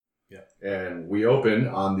Yeah. And we open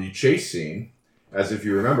on the chase scene, as if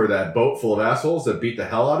you remember that boat full of assholes that beat the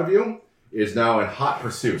hell out of you is now in hot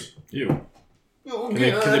pursuit. You. Oh,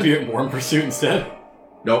 Can they be in warm pursuit instead?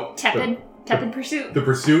 Nope. Tepid pursuit. The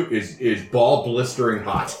pursuit is ball blistering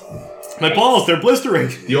hot. My balls, they're blistering.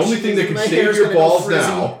 The only thing that can My save hair's your gonna go balls frizzy.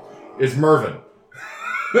 now is Mervin.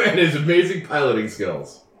 And his amazing piloting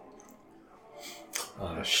skills.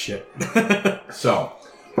 Oh, shit. So,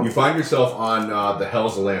 you find yourself on the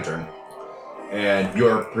Hell's Lantern, and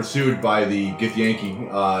you're pursued by the Githyanki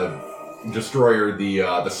destroyer,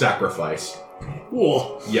 the Sacrifice.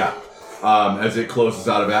 Whoa. Yeah. As it closes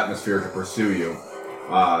out of atmosphere to pursue you.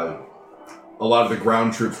 A lot of the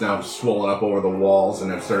ground troops now have swollen up over the walls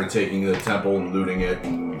and have started taking the temple and looting it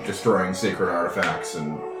and destroying sacred artifacts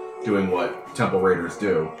and doing what temple raiders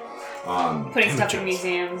do. Putting stuff in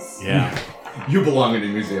museums. Yeah. You belong in a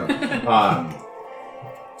museum.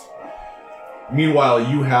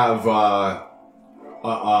 Meanwhile, you have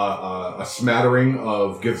a smattering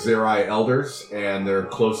of Githzerai elders and their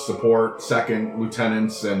close support, second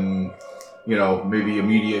lieutenants, and maybe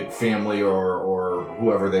immediate family or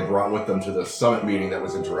whoever they brought with them to the summit meeting that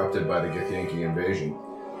was interrupted by the Githyanki invasion.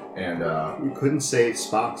 And You couldn't say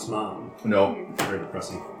Spock's mom. no. Very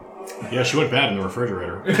depressing. Yeah, she went bad in the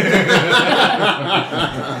refrigerator.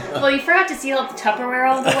 Well, you forgot to seal up the Tupperware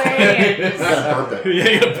all the way. And Perfect. Yeah,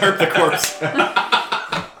 you gotta burp the corpse.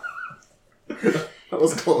 That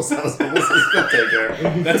was close. That was almost a spell taker.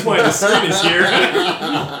 That's why the screen is here.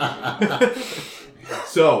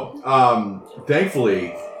 So,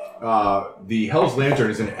 thankfully, the Hell's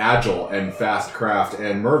Lantern is an agile and fast craft,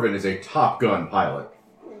 and Mervin is a Top Gun pilot.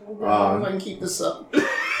 I can keep this up.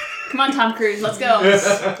 come on, Tom Cruise, let's go.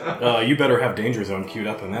 You better have Danger Zone queued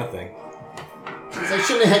up in that thing. I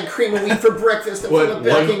shouldn't have had cream of wheat for breakfast. I'm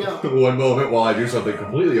backing up. One moment while I do something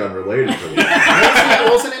completely unrelated to this.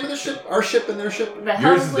 What was the name of the ship? Our ship and their ship?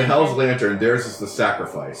 Yours is the Hell's Lantern, theirs is the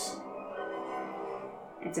Sacrifice.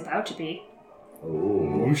 It's about to be.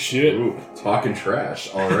 Oh shit. Ooh, talking trash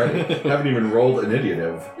already. Haven't even rolled an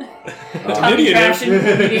initiative. Tommy idiot. trash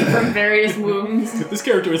and bleeding from various wounds. This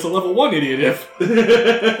character is a level 1 idiot if.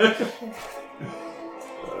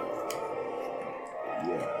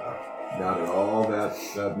 Yeah. Not at all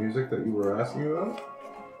that music that you were asking about.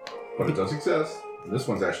 But it does exist. And this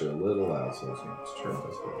one's actually a little loud, so let's turn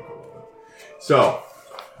this back a little bit. So,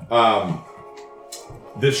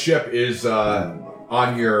 this ship is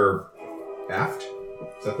on your aft.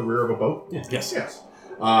 Is that the rear of a boat? Yeah. Yes. Yes.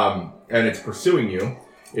 And it's pursuing you.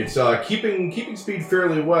 It's keeping speed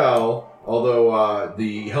fairly well, although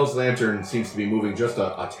the Hell's Lantern seems to be moving just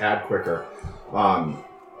a tad quicker.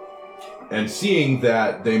 And seeing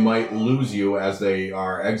that they might lose you as they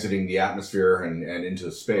are exiting the atmosphere and into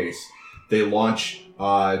space, they launch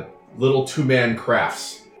little two-man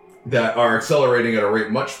crafts that are accelerating at a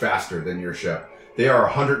rate much faster than your ship. They are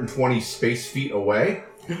 120 space feet away,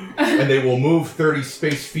 and they will move 30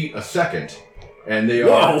 space feet a second. And they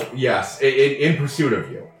are, yes, in pursuit of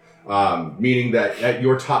you. Meaning that at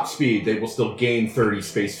your top speed, they will still gain 30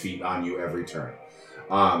 space feet on you every turn.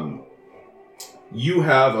 You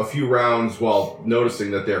have a few rounds while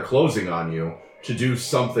noticing that they're closing on you to do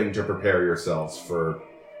something to prepare yourselves for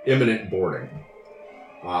imminent boarding.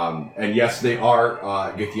 And yes, they are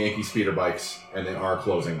Githyanki speeder bikes, and they are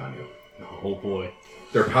closing on you. Oh boy.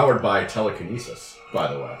 They're powered by telekinesis,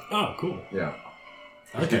 by the way. Oh, cool. Yeah.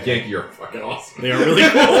 Okay. Githyanki are fucking awesome. They are really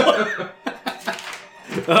cool.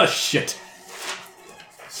 Oh, shit.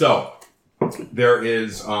 So, there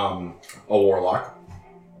is a warlock.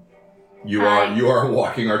 You are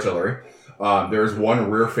walking artillery. There's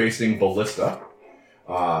one rear-facing ballista.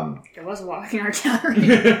 There was a walking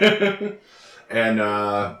artillery. And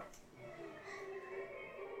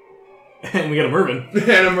we got a Mervin.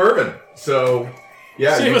 and a Mervin. So,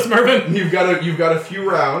 yeah, Save us, Mervin. you've got a few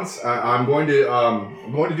rounds. I'm going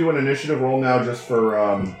to do an initiative roll now just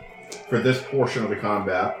for this portion of the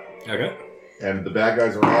combat. Okay. And the bad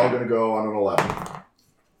guys are all going to go on an 11.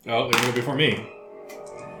 Oh, they're going to be for me.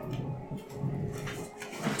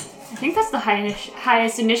 I think that's the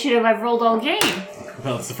highest initiative I've rolled all game.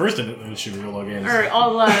 Well, it's the first initiative real games. Or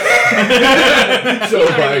all, So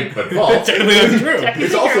by default, Technically, that's true.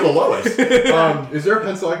 it's also the lowest. Is there a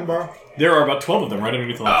pencil I can borrow? There are about 12 of them right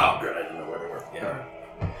underneath the laptop. Good. I didn't know where they were. Yeah.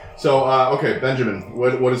 So, okay, Benjamin,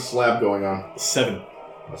 what is Slab going on? 7.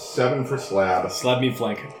 A 7 for Slab. Slab me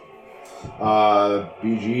flank.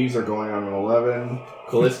 BGs are going on an 11.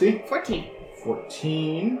 Callisti? 14.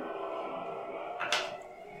 14.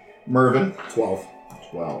 Mervin? 12.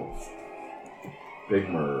 12. Big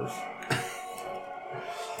Merv.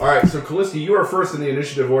 Alright, so Callisti, you are first in the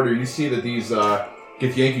initiative order. You see that these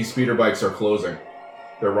Githyanki speeder bikes are closing.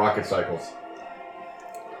 They're rocket cycles.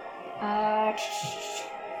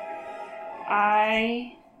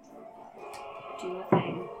 I do a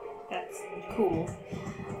thing. That's cool.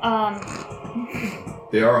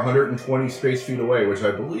 They are 120 space feet away, which I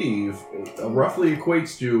believe roughly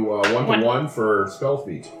equates to 1-to-1 for spell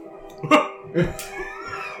feet.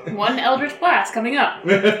 One Eldritch Blast coming up.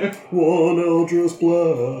 One Eldritch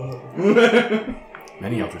Blast.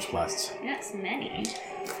 Many Eldritch Blasts. Yes, many.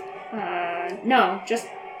 No, just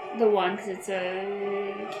the one, because it's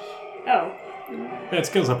a... Oh. Yeah, it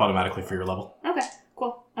scales up automatically for your level. Okay,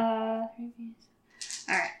 cool. Alright.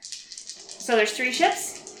 So there's 3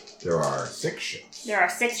 ships? There are 6 ships. There are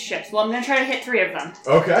 6 ships. Well, I'm going to try to hit 3 of them.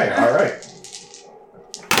 Okay, alright.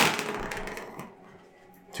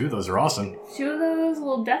 2 of those are awesome. 2 of those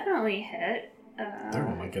will definitely hit. Third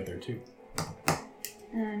one might get there too.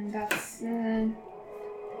 And that's...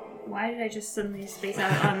 why did I just suddenly space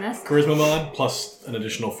out on this? Charisma mod plus an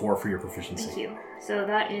additional 4 for your proficiency. Thank you. So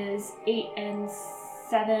that is 8 and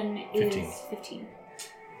 7 15. is 15.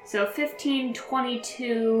 So 15,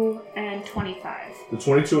 22, and 25. The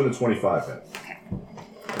 22 and the 25 hit. Okay.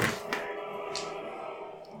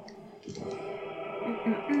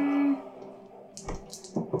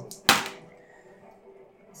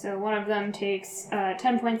 So one of them takes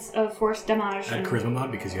 10 points of force damage. Add and- Charisma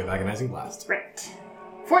mod because you have Agonizing Blast. Right.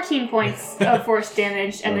 14 points of force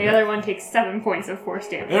damage, and the other one takes 7 points of force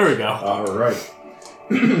damage. There we go. Alright.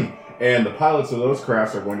 And the pilots of those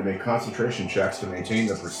crafts are going to make concentration checks to maintain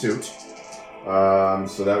the pursuit.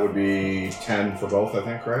 So that would be 10 for both, I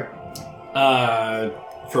think, right?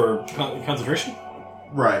 For concentration?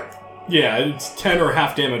 Right. Yeah, it's 10 or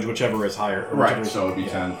half damage, whichever is higher. or Right, whichever is- so it would be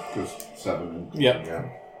 10, because 7. Yep. Yeah.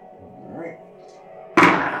 Alright.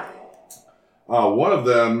 One of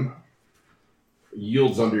them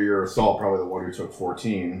yields under your assault, probably the one who took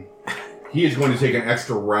 14. He is going to take an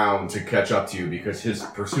extra round to catch up to you because his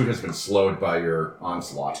pursuit has been slowed by your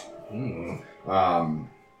onslaught. You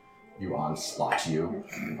onslaught, you.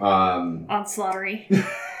 Onslaughterly.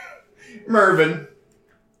 Mervin.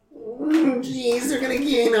 Jeez, they're gonna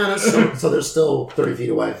gain on us. So they're still 30 feet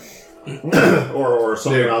away. or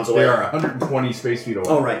some rounds away. They are 120 space feet away.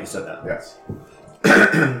 Oh, right, you said that. Yes.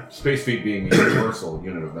 Space feet being the universal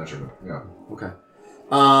unit of measurement. Yeah. Okay.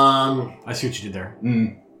 I see what you did there.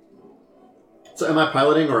 So am I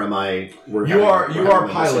piloting or am I... You are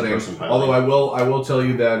piloting, although I will tell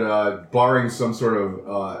you that barring some sort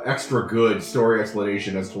of extra good story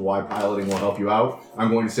explanation as to why piloting will help you out, I'm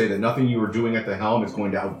going to say that nothing you are doing at the helm is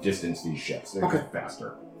going to outdistance these ships. They're just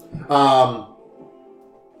faster.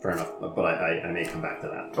 Fair enough, but I may come back to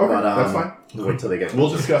that. Okay, but, that's fine. Wait till they get... We'll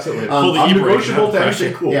discuss it later. Pull the I'm e-brake, negotiable not to pressure.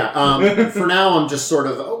 anything cool. Yeah, for now I'm just sort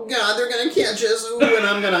of, oh god, they're gonna catch us, ooh, and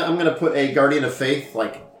I'm gonna put a Guardian of Faith,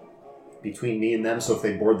 like, between me and them, so if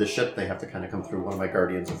they board the ship, they have to kind of come through one of my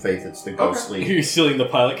Guardians of Faith. It's the ghostly... You're sealing the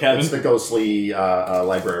pilot cabin? It's the ghostly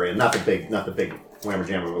librarian, not the big whammer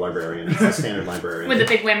jammer librarian. It's the standard librarian. With the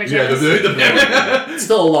big whammer Yeah, jammers. It's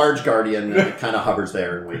still a large guardian. It kind of hovers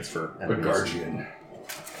there and waits for A enemies. guardian.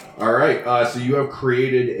 All right, so you have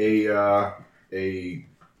created a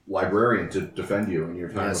librarian to defend you in your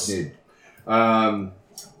time Yes. of need.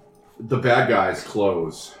 The bad guys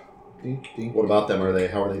close. Dink, dink. What about them? How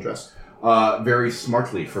are they dressed? Very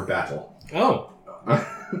smartly for battle. Oh.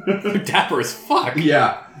 Dapper as fuck.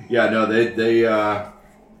 Yeah, no, they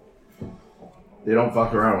don't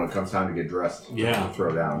fuck around when it comes time to get dressed. Yeah. To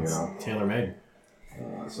throw down, you know. Tailor made.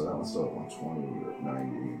 So that one's still at 120,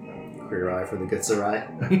 90. For your eye for the good sir eye.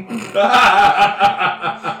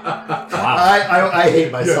 Wow. I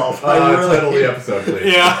hate myself. I really title the episode,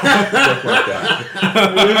 please. Yeah. Stuff like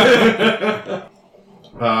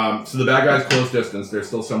that. So the bad guys close distance. They're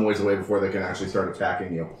still some ways away before they can actually start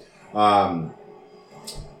attacking you.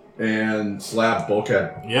 And slab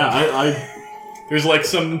bulkhead. Yeah, I there's like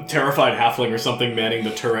some terrified halfling or something manning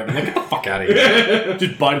the turret, and like, get the fuck out of here.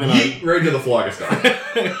 Just biting them out. Right to the Phlogiston.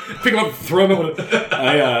 Pick them up, throw them out.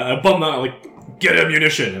 I bum them out, like, get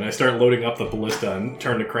ammunition, and I start loading up the ballista and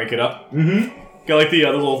turn to crank it up. Mm-hmm. Got like the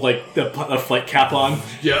little like the flight cap on.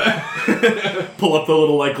 Yeah. Pull up the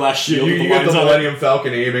little like glass shield. You with the get the lines on it. Millennium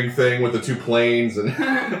Falcon aiming thing with the 2 planes, and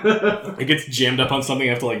It gets jammed up on something.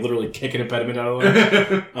 I have to like literally kick an impediment out of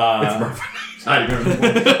the way.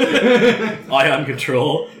 Ion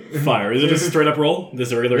control. Fire. Is it a straight up roll?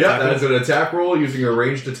 Is it a regular yeah, attack that is roll? an attack roll using a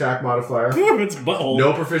ranged attack modifier. It's butthole.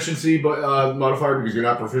 No proficiency modifier because you're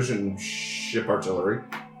not proficient in ship artillery.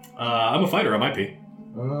 I'm a fighter. I might be.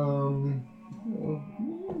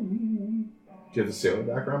 Do you have the sailor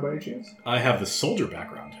background by any chance? I have the soldier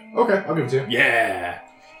background. Okay, I'll give it to you. Yeah.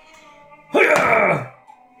 Hiya!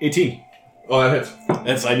 18. Oh, that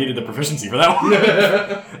hits. I needed the proficiency for that one.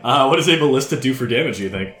 What does a ballista do for damage, do you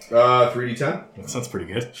think? 3d10. That sounds pretty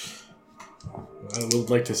good. I would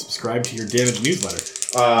like to subscribe to your damage newsletter.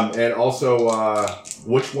 And also,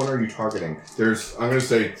 which one are you targeting? There's, I'm going to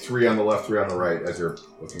say 3 on the left, 3 on the right as you're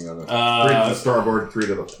looking on the 3 to the starboard, 3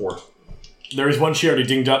 to the port. There is one she already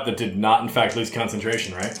dinged up that did not, in fact, lose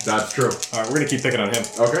concentration, right? That's true. Alright, we're going to keep picking on him.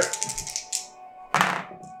 Okay.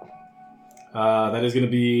 That is going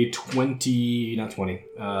to be 20, not 20.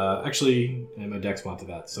 Actually, my dex mod to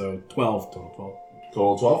that, so 12, total 12.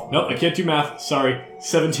 Total 12? Nope, I can't do math. Sorry.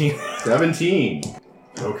 17. 17.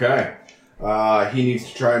 Okay. He needs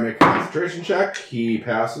to try and make a concentration check. He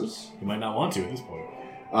passes. You might not want to at this point.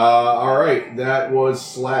 Alright, that was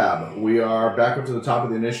Slab. We are back up to the top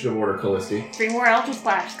of the initiative order, Callisti. 3 more Eldritch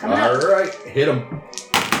Blasts coming up. Alright, hit him.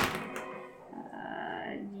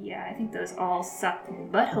 Yeah, I think those all suck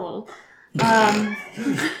butthole. I'm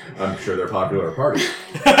sure they're popular at parties.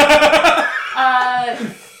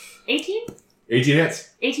 18? 18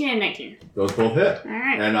 hits. 18 and 19. Those both hit.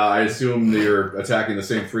 Alright. And I assume that you're attacking the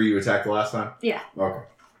same 3 you attacked the last time? Yeah. Okay.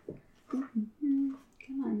 Come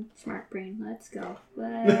on, smart brain. Let's go.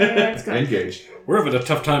 Let's go. Engaged. We're having a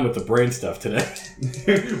tough time with the brain stuff today.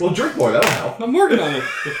 Well, drink more. That'll help. I'm working on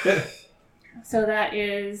it. So that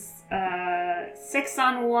is 6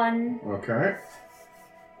 on one Okay.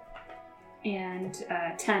 and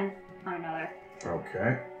 10 on another.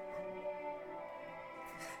 Okay.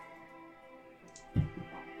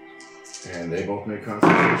 And they both make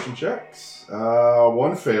concentration checks.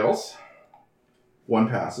 1 fails. 1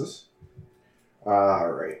 passes.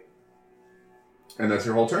 Alright. And that's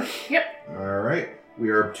your whole turn? Yep. Alright. We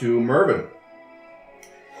are up to Mervyn.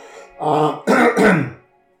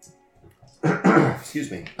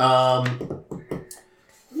 Excuse me. I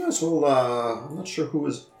might as well, I'm not sure who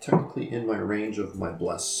is technically in my range of my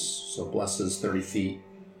Bless. So Bless is 30 feet.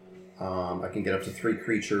 I can get up to 3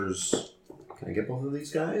 creatures. Can I get both of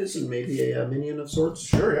these guys and maybe a minion of sorts?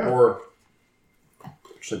 Sure, yeah. Or,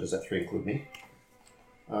 actually, does that 3 include me?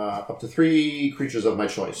 Up to 3 creatures of my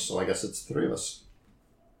choice. So I guess it's 3 of us.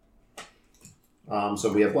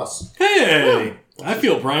 So we have Bless. Hey! I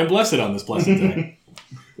feel Brian blessed on this blessed day.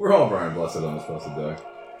 We're all Brian Blessed on this blessed day.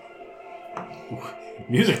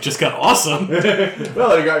 Music just got awesome.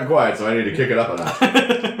 Well, it had gotten quiet, so I need to kick it up a notch.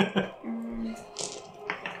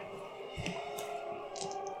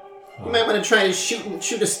 You might want to try to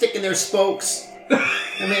shoot a stick in their spokes.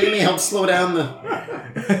 And maybe help slow down the...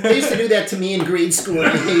 They used to do that to me in grade school,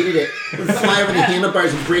 and I hated it. It would fly over the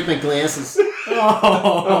handlebars and break my glasses.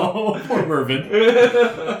 Oh, poor Mervyn.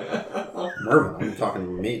 Mervyn, I'm talking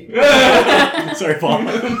to me. Sorry, Paul.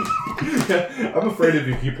 I'm afraid if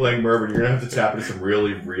you keep playing Mervyn, you're going to have to tap into some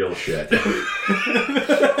really real shit.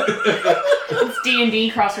 It's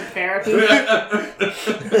D&D CrossFit therapy.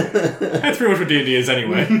 That's pretty much what D&D is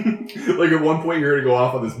anyway. Like at one point you're going to go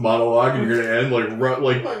off on this monologue and you're going to end like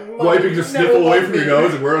wiping the sniffle away from your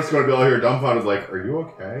nose, and we're just going to be all here dumbfounded like, are you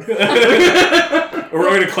okay? Or we're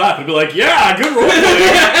going to clap and be like, yeah, good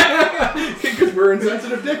roleplay. Because we're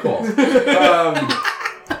insensitive dickholes.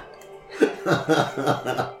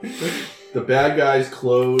 The bad guys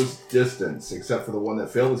close distance, except for the one that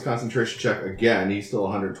failed his concentration check again. He's still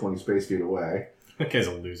 120 space feet away. That guy's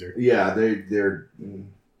a loser. Yeah, they're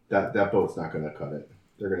that boat's not going to cut it.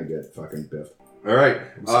 They're going to get fucking biffed. All right,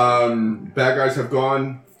 bad guys have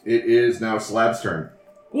gone. It is now Slab's turn.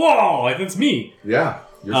 Whoa, that's me. Yeah,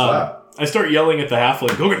 you're Slab. I start yelling at the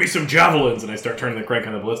halfling, go get me some javelins, and I start turning the crank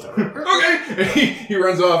on the ballista. Okay! And he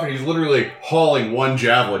runs off and he's literally hauling 1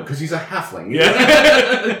 javelin because he's a halfling. Yeah.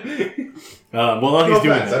 While he's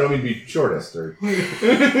doing I that, don't mean to be shortest. Or...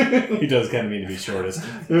 he does kind of mean to be shortest.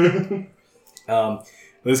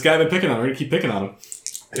 This guy I've been picking on, we're going to keep picking on him.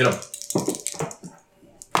 Hit him.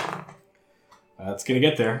 That's going to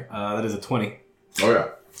get there. That is a 20. Oh, yeah.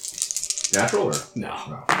 Natural or? No,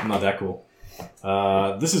 I'm not that cool.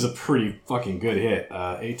 This is a pretty fucking good hit.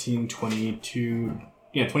 18, 22...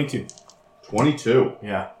 Yeah, 22. 22.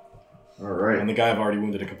 Yeah. All right. And the guy I've already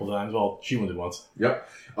wounded a couple times. Well, she wounded once. Yep.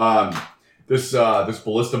 This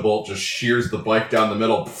ballista bolt just shears the bike down the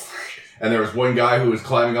middle. And there was one guy who was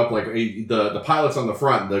climbing up, like, the pilot's on the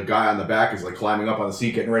front, the guy on the back is, like, climbing up on the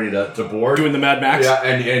seat, getting ready to board. Doing the Mad Max? Yeah,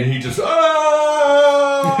 and he just,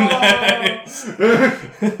 Nice.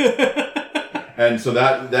 And so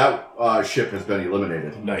that ship has been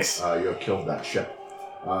eliminated. Nice. You have killed that ship.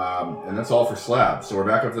 And that's all for Slab. So we're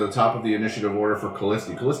back up to the top of the initiative order for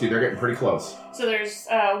Callisti. Callisti, they're getting pretty close. So there's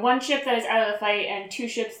 1 ship that is out of the fight and 2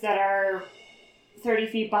 ships that are 30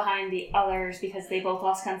 feet behind the others because they both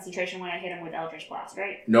lost concentration when I hit them with Eldritch Blast,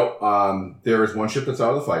 right? Nope. There is one ship that's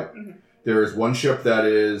out of the fight. Mhm. There is one ship that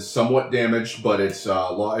is somewhat damaged, but it's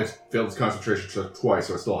failed its concentration check twice,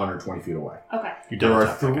 so it's still 120 feet away. Okay. You There don't are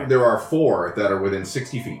have to- okay. there are 4 that are within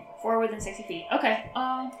 60 feet 4 within 60 feet. Okay.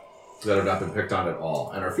 that have not been picked on at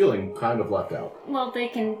all and are feeling kind of left out. Well, they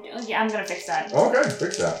can... Yeah, I'm going to fix that. Okay,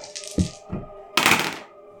 fix that.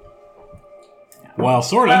 Well,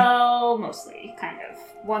 sort of. Well, mostly, kind of.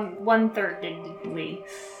 One-thirdly.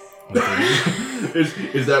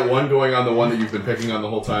 Is that one going on the one that you've been picking on the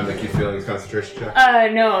whole time that keeps failing its concentration check?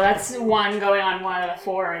 No, that's one going on one of the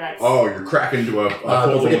 4. That's... Oh, you're cracking into a Don't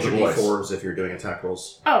cold forget with your a voice. D4s if you're doing attack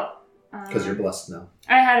rolls. Oh. Because you're blessed now.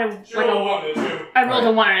 I had a... Roll a 1 and a 2. I rolled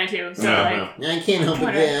a 1 and a 2, so Yeah, like... I can't help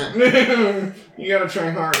Whatever. with that. You gotta try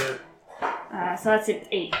harder. So that's an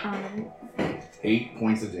 8. 8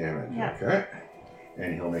 points of damage. Yeah. Okay.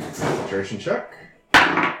 And he'll make a concentration check.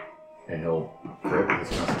 And he'll crit with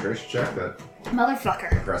his concentration check. That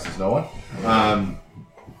Motherfucker. impresses no one.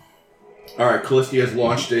 Alright, Callisti has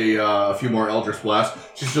launched a few more Eldritch Blasts.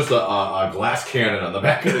 She's just a glass cannon on the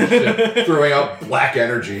back of the ship, throwing out black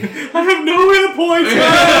energy. I have no hit points.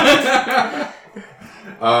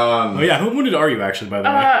 Oh yeah, how wounded are you actually, by the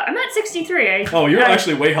way? I'm at 63. Oh, you're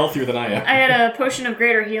actually way healthier than I am. I had a potion of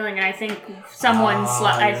greater healing, and I think someone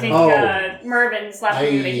I think Oh. Mervyn slapped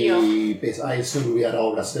me with a heal. I assumed we had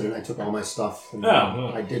all rested, and I took all my stuff. And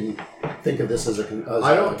Oh. I didn't think of this as a.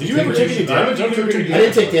 I don't- Did you ever take any damage? I don't think I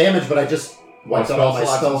didn't take damage, but I just wiped out all my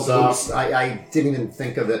spell slots spells. and I didn't even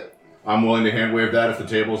think of it. I'm willing to hand wave that if the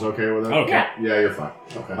table's okay with it. Okay. Yeah. Yeah, you're fine.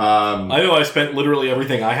 Okay. I know I spent literally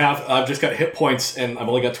everything I have. I've just got hit points, and I've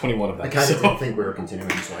only got 21 of them. I kind of so- didn't think we were continuing,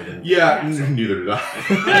 so I didn't. Yeah, neither did I.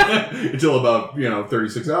 Until about,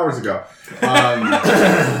 36 hours ago.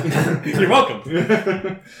 You're welcome.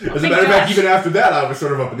 As a matter of fact, even after that, I was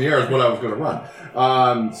sort of up in the air as what I was going to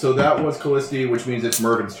run. So that was Callisti, which means it's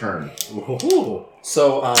Mervin's turn. Ooh.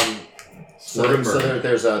 So, Mervyn.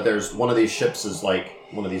 there's one of these ships is like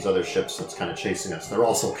one of these other ships that's kind of chasing us. They're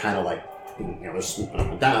also kind of like, they're swooping up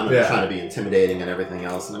and down and Yeah. trying to be intimidating and everything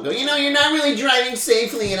else. And I'm going, you're not really driving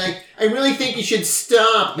safely, and I really think you should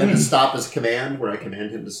stop. And the stop is a command where I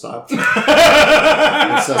command him to stop.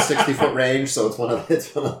 It's a 60-foot range, so it's one of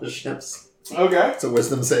the ships. Okay. It's a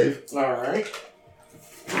wisdom save. All right.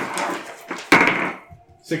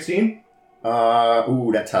 16?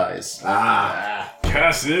 That ties.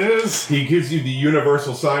 Passes. He gives you the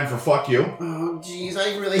universal sign for fuck you. Oh, jeez,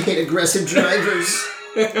 I really hate aggressive drivers.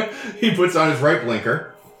 He puts on his right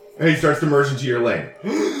blinker, and he starts to merge into your lane.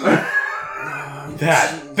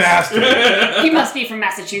 That bastard. He must be from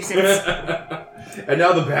Massachusetts. And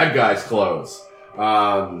now the bad guys close.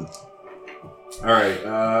 Alright,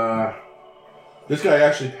 this guy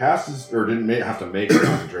actually passes, or didn't have to make a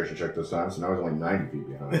concentration check this time, so now he's only 90 feet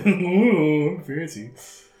behind. Ooh, fancy.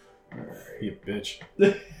 You bitch.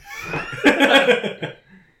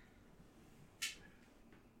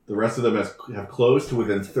 The rest of them have closed to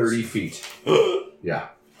within 30 feet. Yeah.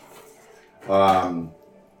 That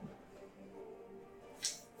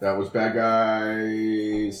was bad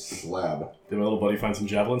guy Slab. Did my little buddy find some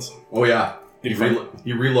javelins? Oh yeah. Did he find?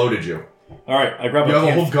 He reloaded you. All right, I grab You a have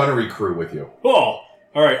a can. whole gunnery crew with you. Oh,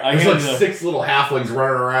 all right. I There's hand like 6 little halflings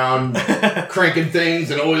running around, cranking things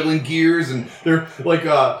and oiling gears, and they're like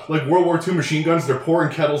World War II machine guns. They're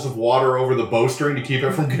pouring kettles of water over the bowstring to keep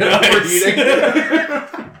it from overheating.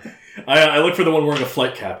 I look for the one wearing a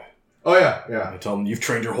flight cap. Oh yeah. I tell him, "You've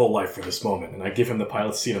trained your whole life for this moment," and I give him the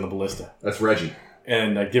pilot's seat on the ballista. That's Reggie.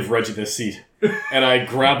 And I give Reggie this seat. And I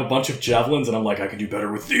grab a bunch of javelins, and I'm like, I could do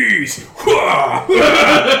better with these.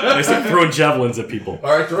 I start throwing javelins at people.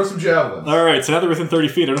 All right, throw some javelins. All right, so now they're within 30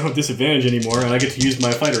 feet. I don't have disadvantage anymore, and I get to use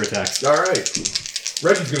my fighter attacks. All right.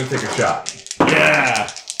 Reggie's gonna take a shot. Yeah.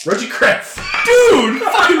 Reggie crits. Dude,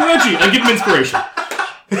 fucking Reggie. I give him inspiration.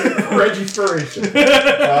 Reggie inspiration.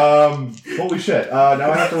 Holy shit.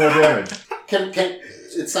 Now I have to roll damage.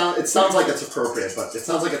 It sounds like it's appropriate, but it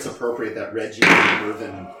sounds like it's appropriate that Reggie is a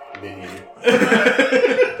Mervyn minion.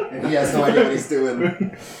 And he has no idea what he's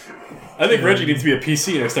doing. I think Reggie needs to be a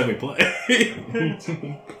PC next time we play.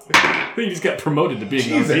 He just got promoted to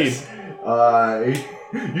being on Jesus.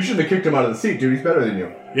 You shouldn't have kicked him out of the seat, dude. He's better than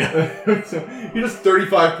you. Yeah. He does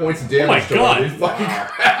 35 points of damage to God. him. He's fucking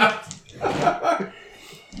crap.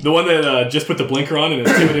 The one that just put the blinker on and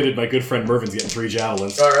intimidated my good friend Mervin's getting 3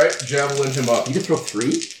 javelins. All right, javelin him up. You can throw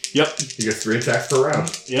 3? Yep. He gets 3 attacks per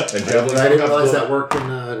round. Yep. And javelins I didn't don't realize have that worked in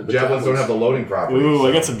the javelins don't have the loading property. Ooh,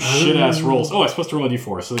 I got some shit-ass rolls. Oh, I'm supposed to roll a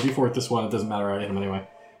d4. So the d4 with this one, it doesn't matter. I hit him anyway.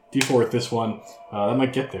 D4 with this one. That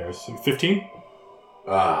might get there. So 15?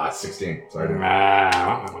 16. Sorry.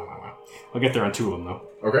 I'll get there on 2 of them, though.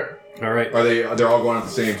 Okay. All right. They're all going at the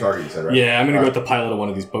same target, you said, right? Yeah, I'm going to go with the pilot of one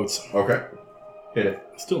of these boats. Okay. Hit it.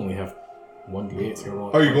 I still only have 1d8, so roll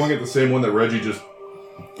it Are you twice. going at the same one that Reggie just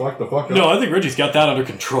fucked the fuck up? No, I think Reggie's got that under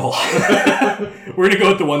control. We're going to go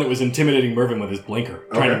with the one that was intimidating Mervyn with his blinker,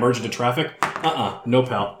 trying to merge into traffic. No,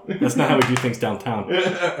 pal. That's not how we do things downtown.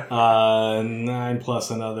 9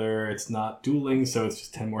 plus another. It's not dueling, so it's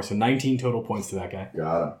just 10 more. So 19 total points to that guy.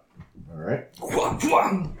 Got him. All right.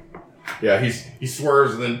 Yeah, he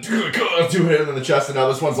swerves and then 2 hit him in the chest, and now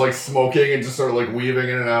this one's like smoking and just sort of like weaving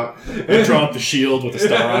in and out. I draw up the shield with a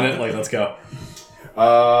star on it. Like, let's go.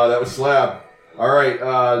 That was Slab. All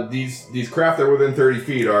right, these craft that are within 30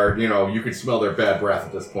 feet are, you could smell their bad breath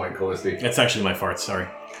at this point, Callisti. That's actually my farts, sorry.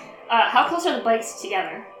 How close are the bikes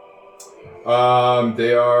together?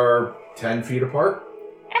 They are 10 feet apart.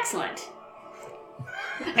 Excellent.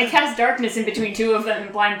 I cast darkness in between 2 of them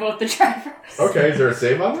and blind both the drivers. Okay, is there a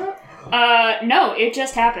save on that? No, it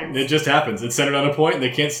just happens. It just happens. It's centered on a point, and they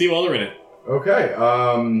can't see while they're in it. Okay,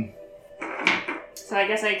 So I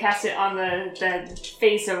guess I cast it on the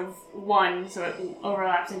face of one, so it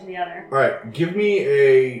overlaps into the other. Alright, give me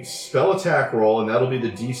a spell attack roll, and that'll be the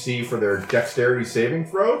DC for their dexterity saving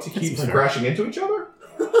throw to keep them crashing into each other?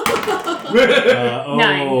 9.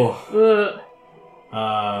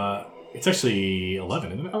 It's actually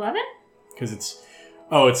 11, isn't it? 11? Because it's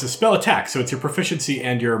a spell attack, so it's your proficiency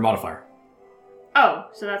and your modifier. Oh,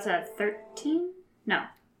 so that's a 13? No.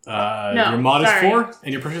 No, your mod is sorry. 4,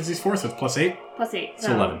 and your proficiency is 4, so it's plus 8. Plus 8.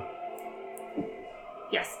 So 11.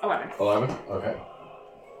 Yes, 11. 11? Okay.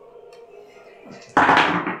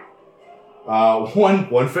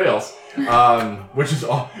 One fails. Which is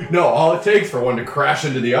all it takes for one to crash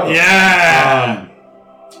into the other. Yeah!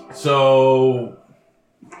 So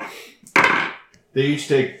they each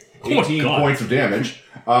take 18 points of damage.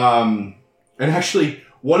 And actually,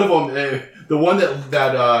 one of them, the one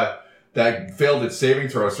that failed its saving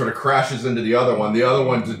throw, sort of crashes into the other one. The other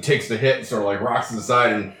one just takes the hit and sort of like rocks to the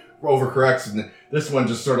side and overcorrects. And this one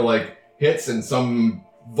just sort of like hits, and some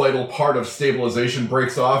vital part of stabilization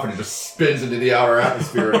breaks off, and it just spins into the outer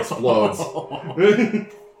atmosphere and explodes.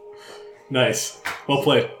 Nice. Well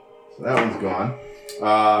played. So that one's gone.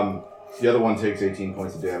 The other one takes 18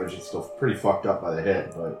 points of damage. It's still pretty fucked up by the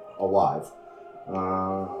hit, but alive.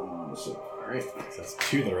 Alright. So that's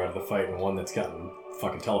 2 that are out of the fight, and 1 that's gotten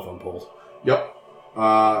fucking telephone pulled. Yep.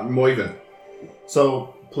 Moiven.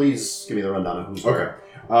 So, please give me the rundown of who's Okay.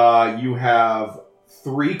 You have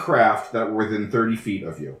 3 craft that were within 30 feet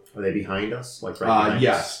of you. Are they behind us? Like right behind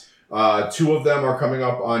us? Yes. 2 of them are coming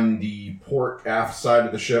up on the port aft side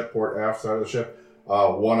of the ship. One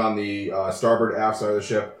on the starboard aft side of the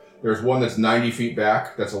ship. There's one that's 90 feet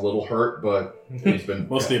back. That's a little hurt, but he's been...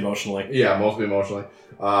 Mostly emotionally. Yeah, mostly emotionally.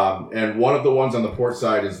 And one of the ones on the port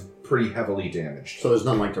side is pretty heavily damaged. So there's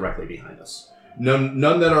none like directly behind us. None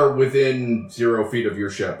that are within 0 feet of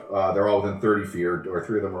your ship. They're all within 30 feet, or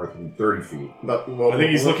 3 of them are within 30 feet. But I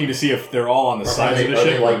think he's looking to see if they're all on the sides of the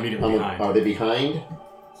ship or immediately behind. Are they behind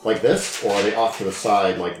like this, or are they off to the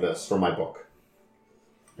side like this from my book?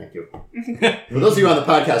 Thank you. For those of you on the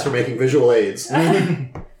podcast, we're making visual aids.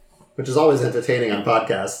 Which is always entertaining on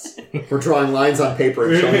podcasts. We're drawing lines on paper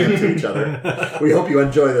and showing them to each other. We hope you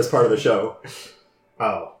enjoy this part of the show.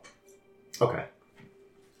 Oh. Okay.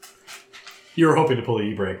 You were hoping to pull the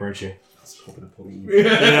e-brake, weren't you? I was hoping to pull the e-brake.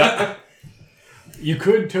 Yeah. You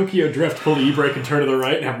could Tokyo Drift, pull the e-brake and turn to the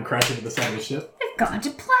right and have him crash into the side of the ship. I've gone to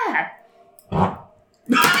plaid.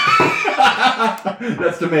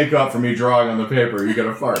 That's to make up for me drawing on the paper. You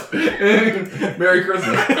gotta fart. Merry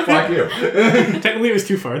Christmas. Fuck you. Technically, it was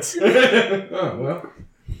 2 farts. Oh, well.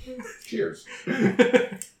 Cheers.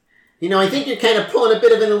 I think you're kind of pulling a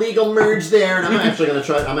bit of an illegal merge there, and I'm actually going to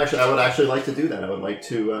try. I would actually like to do that. I would like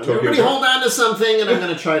to. Everybody hold on to something, and I'm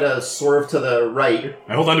going to try to swerve to the right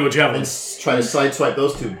I hold on to a javelin. and try to sideswipe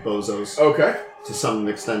those 2 bozos Okay. to some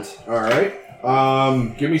extent. All right.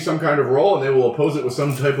 Give me some kind of roll, and they will oppose it with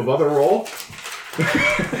some type of other roll.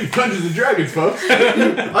 Dungeons and Dragons, folks.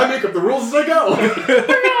 I make up the rules as I go.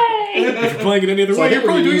 If you're playing it any other So way, I you're think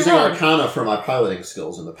probably we're doing it using wrong. Arcana for my piloting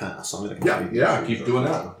skills in the past, so I'm going to continue. Yeah, keep doing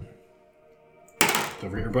that. Don't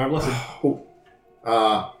forget your Brian Blessed.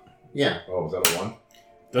 Yeah. Oh, is that a 1?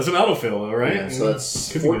 Doesn't autofill, though, right? Yeah, so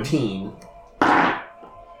that's Could be good. 14.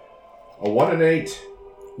 A 1 and 8.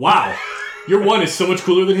 Wow. Your 1 is so much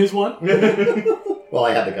cooler than his 1. Well,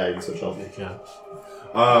 I had the guidance, which helped me. Yeah.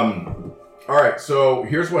 All right, so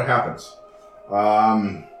here's what happens.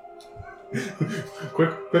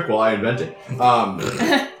 Quick while I invent it.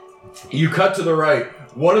 You cut to the right.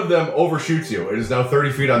 One of them overshoots you. It is now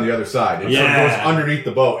 30 feet on the other side. It sort of goes underneath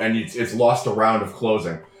the boat, and it's lost a round of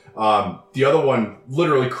closing. The other one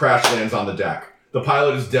literally crash lands on the deck. The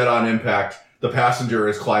pilot is dead on impact. The passenger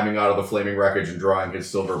is climbing out of the flaming wreckage and drawing his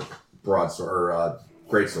silver broadsword, or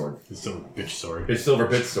greatsword. His silver bitch sword. His silver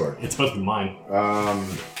bitch sword. It's supposed to be mine.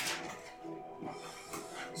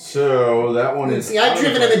 So that one is... See, I've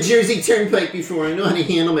driven on the Jersey Turnpike before. I know how to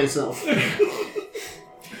handle myself.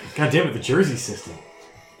 God damn it, the Jersey system.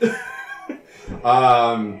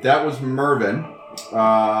 That was Mervin.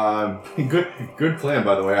 Good plan,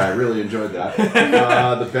 by the way. I really enjoyed that.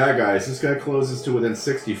 The bad guys. This guy closes to within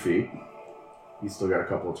 60 feet. He's still got a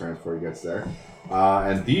couple of turns before he gets there.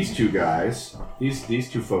 And these two guys, these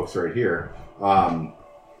two folks right here, one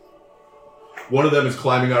of them is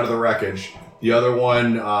climbing out of the wreckage. The other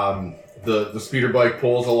one, the speeder bike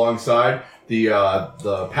pulls alongside.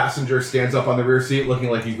 The passenger stands up on the rear seat looking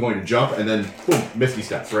like he's going to jump, and then, boom, Misty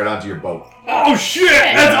steps right onto your boat. Oh, shit!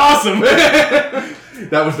 That's awesome!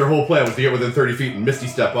 That was their whole plan, was to get within 30 feet and Misty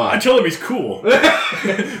step on. I told him he's cool.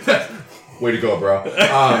 Way to go, bro.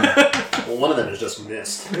 Well, one of them is just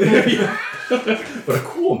mist. But a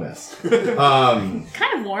cool mist.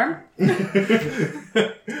 Kind of warm.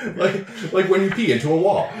 like when you pee into a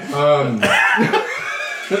wall.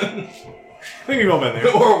 I think we've all been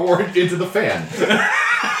there. or into the fan.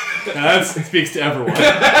 That speaks to everyone.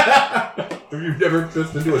 If you've never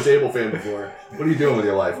just been to a table fan before, what are you doing with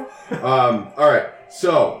your life? Alright,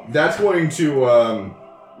 so that's going to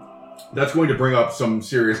bring up some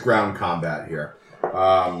serious ground combat here.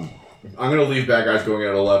 I'm going to leave bad guys going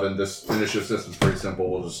at 11. This initiative system's pretty simple.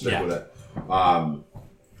 We'll just stick with it.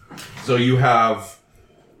 So you have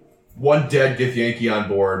one dead Githyanki on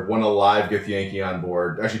board, one alive Githyanki on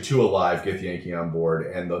board. Actually, two alive Githyanki on board,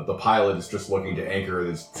 and the pilot is just looking to anchor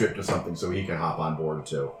this ship to something so he can hop on board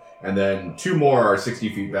too. And then two more are 60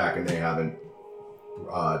 feet back, and they haven't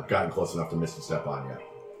gotten close enough to miss the step on yet.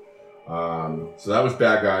 So that was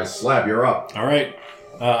bad guys. Slab, you're up. All right.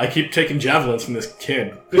 I keep taking javelins from this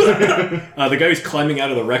kid. The guy who's climbing out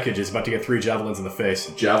of the wreckage is about to get 3 javelins in the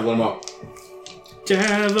face. Javelin him up.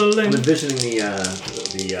 Javelin. I'm envisioning the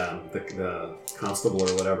constable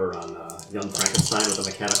or whatever on Young Frankenstein with a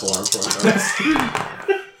mechanical arm throwing darts.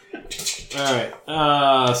 All right.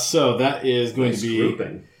 So that is going to be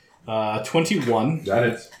Grouping. 21. That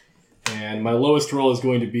is. And my lowest roll is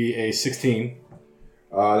going to be a 16.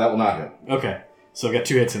 That will not hit. Okay. So I've got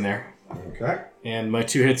 2 hits in there. Okay. And my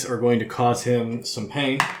 2 hits are going to cause him some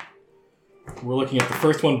pain. We're looking at the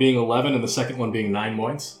first one being 11 and the second one being 9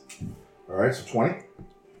 points. All right, so 20.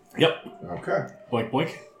 Yep. Okay. Boink,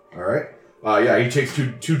 boink. All right. Yeah, he takes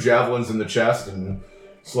two javelins in the chest, and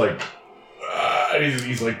it's like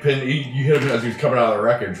he's like pinned. You hit him as he's coming out of the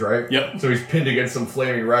wreckage, right? Yep. So he's pinned against some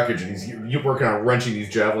flaming wreckage, and you're working on wrenching these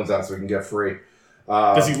javelins out so he can get free.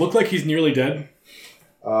 Does he look like he's nearly dead?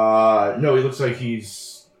 No, he looks like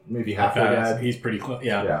he's maybe halfway dead. He's pretty close.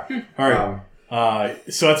 Yeah. Yeah. All right.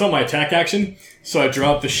 So that's on my attack action. So I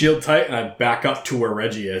drop the shield tight and I back up to where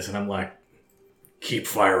Reggie is, and I'm like, keep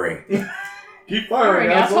firing. Keep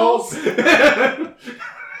firing, assholes! The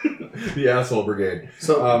asshole brigade.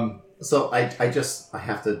 So,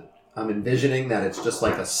 I'm envisioning that it's just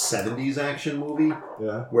like a 70s action movie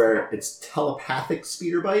Yeah. where it's telepathic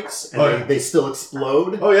speeder bikes and they still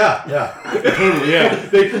explode. Oh yeah. Totally, yeah.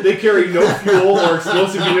 They carry no fuel or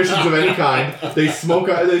explosive munitions of any kind. They smoke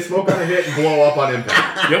on a hit and blow up on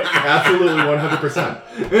impact. Yep. Absolutely 100%.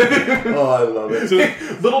 Oh, I love it. So,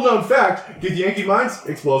 Little known fact: get Yankee mines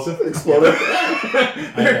explosive. Exploded.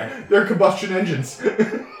 They're combustion engines.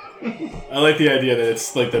 I like the idea that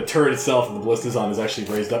it's like the turret itself that the ballista's on is actually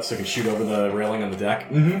raised up so it can shoot over the railing on the deck.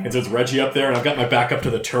 Mm-hmm. And so it's Reggie up there, and I've got my back up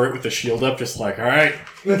to the turret with the shield up, just like, all right,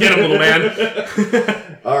 get him, little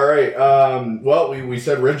man. All right. Well, we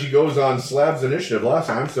said Reggie goes on Slab's initiative last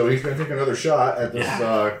time, so he's going to take another shot at this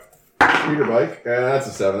speeder bike. That's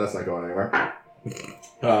a 7. That's not going anywhere.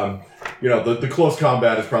 The close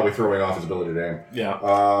combat is probably throwing off his ability to aim. Yeah.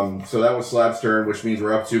 So that was Slab's turn, which means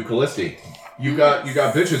we're up to Callisti. You got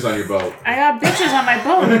bitches on your boat. I got bitches on my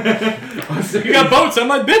boat. You got boats on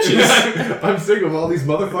my bitches. I'm sick of all these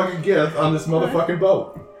motherfucking gifts on this motherfucking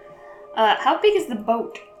boat. How big is the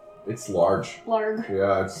boat? It's large. Larg.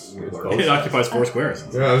 Yeah, it's It occupies 4 squares.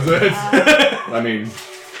 Yeah, I mean,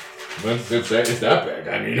 it's that big.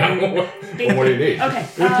 I mean, what do you need? Okay.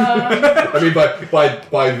 I mean,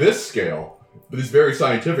 by this scale, this very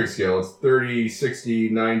scientific scale, it's 30, 60,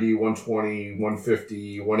 90, 120,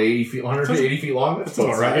 150, 180 feet, 180 feet long. That's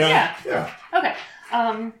all right. Yeah. Okay.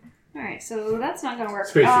 Alright, so that's not gonna work.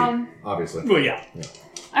 Space feet, obviously. Well, yeah.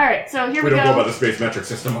 All right, so here We we don't go by go. the space metric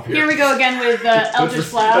system up here. Here we go again with Eldritch That's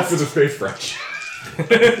for Blast. the space French.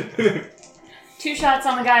 2 shots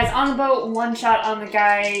on the guys on the boat, 1 shot on the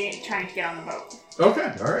guy trying to get on the boat.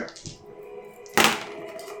 Okay, alright.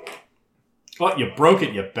 Oh, you broke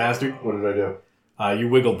it, you bastard. What did I do? You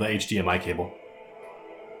wiggled the HDMI cable.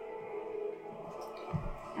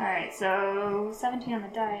 Alright, so 17 on the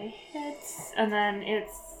die hits, and then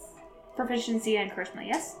it's proficiency and charisma,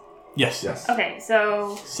 yes? Yes. Yes. Okay,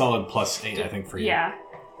 so Solid plus 8, I think, for you. yeah.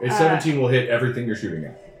 A 17 will hit everything you're shooting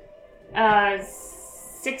at.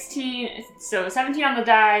 16, so 17 on the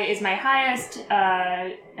die is my highest,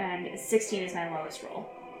 and 16 is my lowest roll.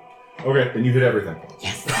 Okay, then you hit everything.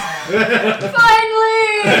 Yes!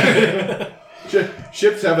 Finally!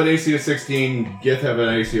 Ships have an AC of 16, Gith have an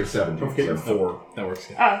AC of 17. Don't forget your so- 4. That works,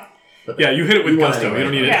 yeah. Oh, Yeah, you hit it with You won gusto. anyway. You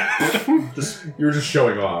don't need yeah. You were just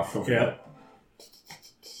showing off. it. Yeah.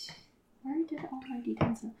 Where did all my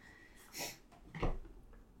d10s go?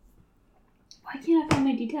 Why can't I find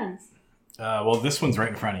my d10s? Well, this one's right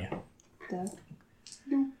in front of you.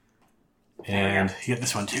 Duh. And you get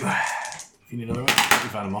this one, too. If you need another one, you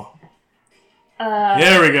found them all.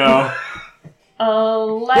 There we go.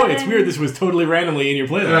 11. Boy, it's weird. This was totally randomly in your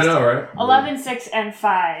playlist. I know, right? 11, 6, and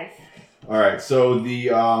 5. Alright, so the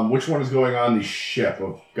which one is going on the ship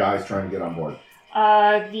of guys trying to get on board?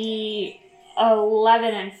 The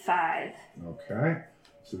 11 and 5. Okay.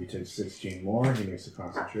 So he takes 16 more. He makes a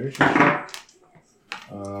concentration check.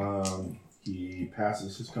 He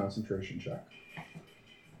passes his concentration check.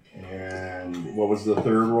 And what was the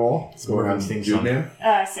third roll? It's Going on Morgenstein's Dude son.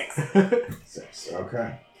 Man? 6. 6.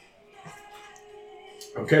 Okay.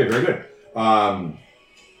 Okay, very good.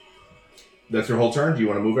 That's your whole turn? Do you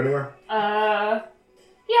want to move anywhere? Yeah,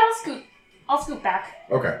 I'll scoot back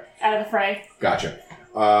Okay, out of the fray. gotcha.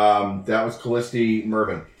 That was Callisti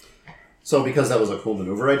Mervin. So because that was a cool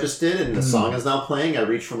maneuver I just did, and the song is now playing, I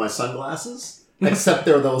reach for my sunglasses. Except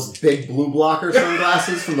they're those big blue blocker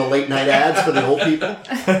sunglasses from the late night ads for the old people.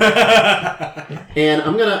 And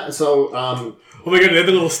I'm gonna Oh my god, they have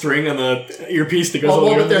the little string on the earpiece that goes well,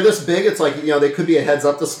 all but they're the this big. It's like they could be a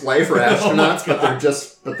heads-up display for astronauts,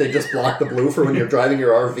 but they just block the blue for when you're driving your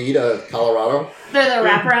RV to Colorado. They're the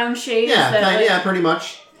wraparound shades. Yeah, that, yeah, pretty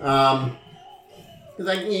much.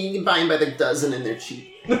 Like you can buy them by the dozen and they're cheap.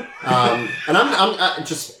 And I'm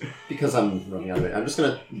just because I'm running out of it. I'm just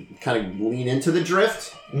gonna kind of lean into the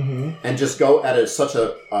drift and just go at such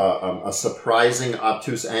a surprising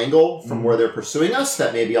obtuse angle from where they're pursuing us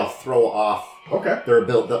that maybe I'll throw off their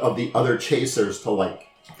ability of the other chasers to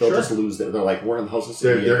they'll just lose their. They're like, where in the hell is this?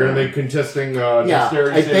 They're going to be contesting Yeah,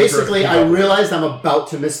 dexterity I realized I'm about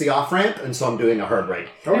to miss the off ramp, and so I'm doing a hard right.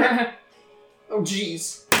 Okay. Oh,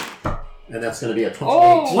 jeez. And that's going to be a 28.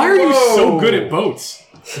 Oh! Why are you so Whoa. good at boats?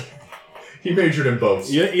 He majored in boats.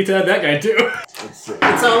 Yeah, you had that guy too. Let's see.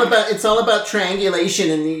 It's all about triangulation,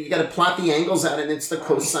 and you got to plot the angles out, and it's the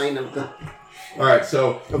cosine of the. All right,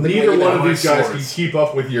 so the neither one of negative these guys swords. can keep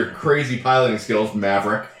up with your crazy piloting skills,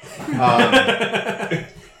 Maverick.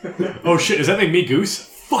 Oh shit, does that make me Goose?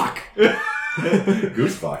 Fuck.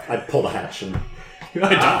 Goose fuck. I pull the hatch and. I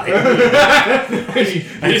die.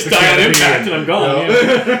 I just die on impact and I'm gone.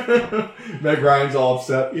 Yeah. Meg Ryan's all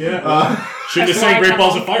upset. Yeah. Shouldn't have sang Great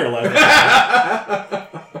Balls of Fire last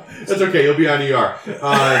That's okay, you'll be on ER.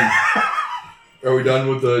 Are we done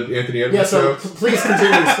with the Anthony Edwards Yeah, so jokes? please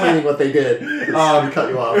continue explaining what they did. We cut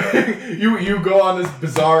you off. you go on this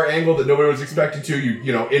bizarre angle that nobody was expecting to.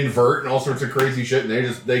 You invert and all sorts of crazy shit, and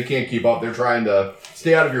they can't keep up. They're trying to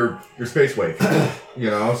stay out of your space wave.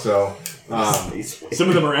 So Some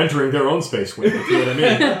of them are entering their own space wave, if you know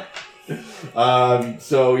what I mean.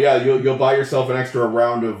 so yeah, you'll buy yourself an extra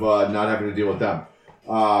round of not having to deal with them.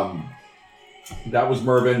 That was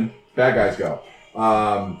Mervin. Bad guys go.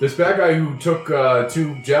 This bad guy who took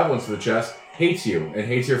 2 javelins to the chest hates you and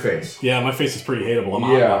hates your face. Yeah, my face is pretty hateable. I'm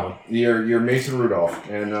hot. You're Mason Rudolph,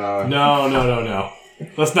 and No.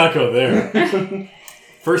 Let's not go there.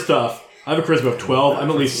 First off, I have a charisma of 12. I'm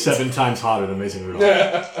at least 7 times hotter than Mason Rudolph.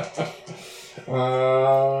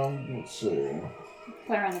 Let's see.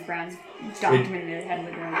 Player on the ground documented their head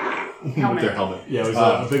with their helmet. With their helmet. Yeah, it was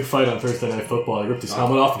a big fight on Thursday Night Football. I ripped his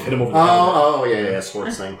helmet off and hit him over the head. Oh, yeah,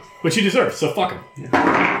 sports thing. Which he deserves, so fuck him.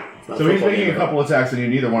 So he's making a couple attacks, and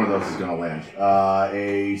neither one of those is going to land.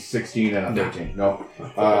 A 16 and a 13. No.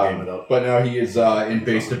 But now he is in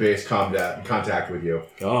base-to-base contact with you.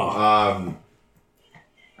 Oh.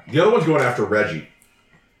 The other one's going after Reggie,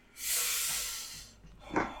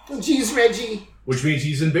 Jeez, Reggie. which means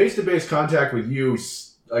he's in base-to-base contact with you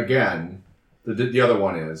again. The other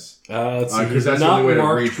one is. Let's see. 'cause He's that's the not only way to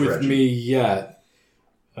marked reach with Reggie. me yet.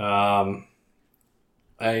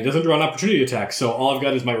 He doesn't draw an opportunity attack, so all I've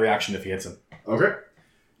got is my reaction if he hits him. Okay.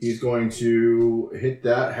 He's going to hit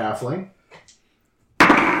that halfling.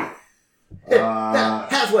 That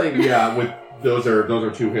halfling! Yeah, with those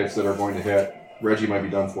are 2 hits that are going to hit. Reggie might be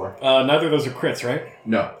done for. Neither of those are crits, right?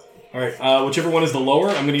 No. All right, whichever one is the lower,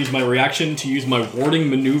 I'm going to use my reaction to use my warding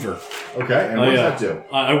maneuver. Okay, and what does that do?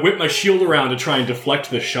 I whip my shield around to try and deflect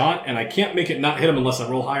the shot, and I can't make it not hit him unless I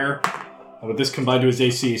roll higher. With this combined to his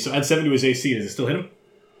AC, so add 7 to his AC. Does it still hit him?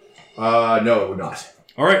 No, it would not.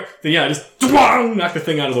 All right, then yeah, just knock the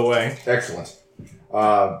thing out of the way. Excellent.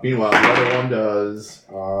 Meanwhile, the other one does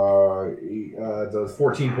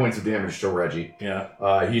 14 points of damage to Reggie.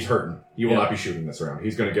 Yeah. He's hurting. He will not be shooting this round.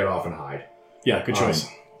 He's going to get off and hide. Yeah, good choice.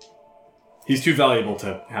 He's too valuable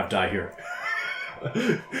to have die here.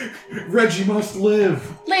 Reggie must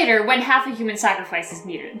live. Later, when half a human sacrifice is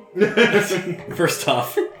needed. First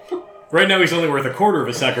off, right now he's only worth a quarter of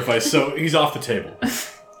a sacrifice, so he's off the table.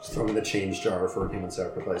 Just throw him in the change jar for human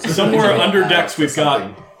sacrifice. Somewhere under decks we've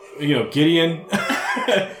got, Gideon.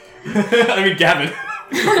 I mean, Gavin.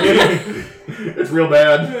 It's real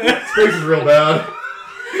bad. Space is real bad.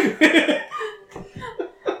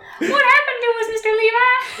 What happened to us, Mr.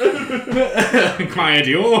 Levi? Quiet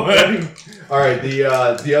you. All right,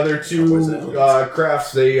 the other 2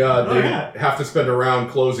 crafts, they have to spend a round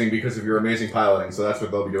closing because of your amazing piloting, so that's what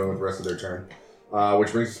they'll be doing with the rest of their turn.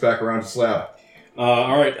 Which brings us back around to Slab.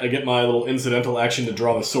 All right, I get my little incidental action to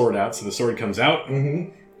draw the sword out, so the sword comes out.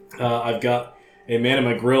 Mm-hmm. I've got a man in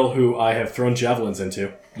my grill who I have thrown javelins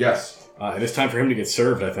into. Yes. It is time for him to get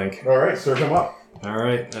served, I think. All right, serve him up. All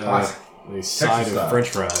right. Hot. A side Texas of style. French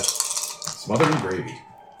fries. Smothered in gravy.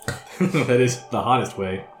 That is the hottest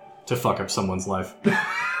way to fuck up someone's life. So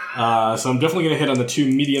I'm definitely going to hit on the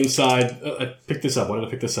 2 medium side. I picked this up. Why did I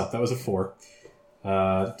pick this up? That was a 4.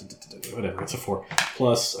 Whatever, it's a 4.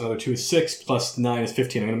 Plus another 2 is 6, plus 9 is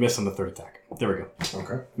 15. I'm going to miss on the 3rd attack. There we go.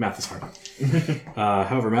 Okay. Math is hard.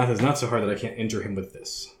 However, math is not so hard that I can't injure him with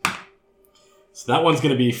this. So that one's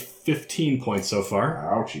going to be 15 points so far.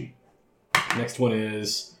 Ouchie. Next one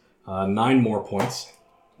is 9 more points.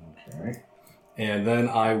 Okay. And then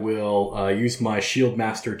I will use my Shield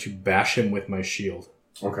Master to bash him with my shield.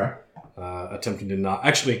 Okay. Attempting to not...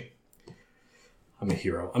 Actually, I'm a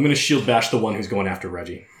hero. I'm going to shield bash the one who's going after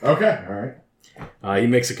Reggie. Okay, all right. He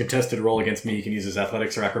makes a contested roll against me. He can use his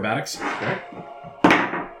athletics or acrobatics. Okay.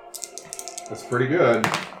 That's pretty good.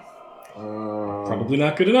 Probably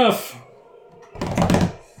not good enough.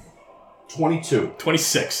 22.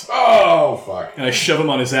 26. Oh, fuck. And I shove him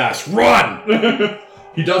on his ass. Run!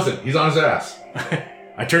 He doesn't. He's on his ass.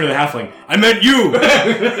 I turn to the halfling. I meant you!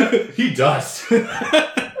 He does.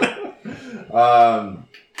 All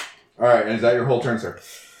right, and is that your whole turn, sir?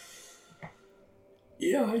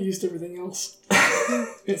 Yeah, I used everything else.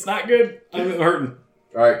 It's not good. I'm hurting.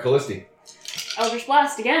 All right, Callisti. Eldritch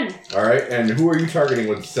Blast again. All right, and who are you targeting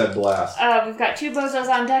with said blast? We've got 2 bozos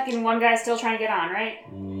on deck and 1 guy still trying to get on, right?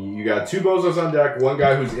 You got 2 bozos on deck, 1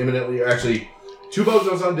 guy who's imminently... Actually, 2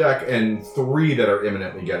 bozos on deck and 3 that are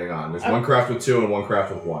imminently getting on. There's 1 craft with 2 and 1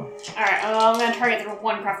 craft with 1. Alright, I'm going to target the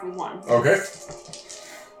 1 craft with 1. Okay.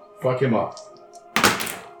 Fuck him up.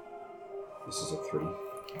 This is a 3.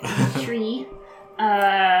 3.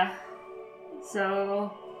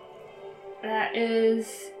 So that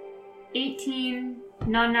is 18,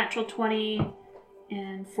 non-natural 20,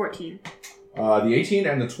 and 14. The 18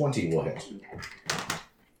 and the 20 will hit. Okay.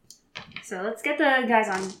 So let's get the guys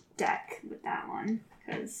on deck with that one,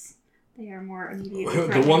 because they are more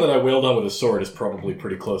immediate. The one that I wailed on with a sword is probably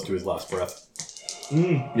pretty close to his last breath.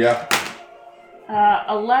 Yeah.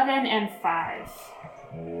 11 and 5.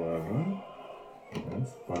 11 and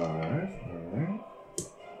 5. Alright.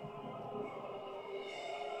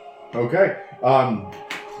 Okay.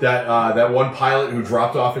 That one pilot who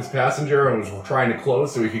dropped off his passenger and was trying to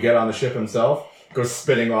close so he could get on the ship himself goes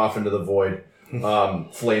spinning off into the void,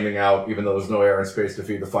 flaming out, even though there's no air and space to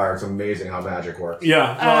feed the fire. It's amazing how magic works.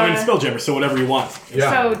 Yeah, well, I mean, Spelljammer, so whatever you want. Yeah.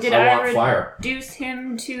 So did I want fire. reduce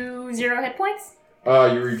him to 0 hit points?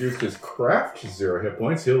 You reduced his craft to 0 hit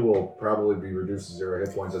points. He will probably be reduced to 0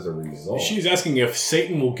 hit points as a result. She's asking if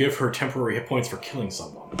Satan will give her temporary hit points for killing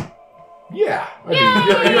someone. Yeah. I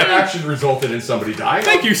mean, your action resulted in somebody dying.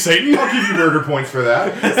 Thank you, Satan! I'll give you murder points for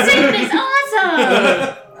that. Satan is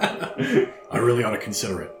awesome! I really ought to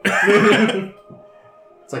consider it.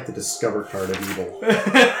 It's like the Discover card of evil.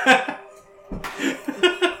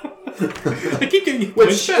 I keep getting Which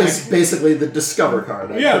points back. is basically the Discover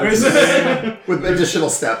card. Yeah, basically. With additional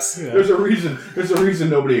steps. Yeah. There's a reason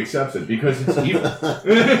nobody accepts it, because it's evil.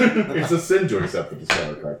 It's a sin to accept the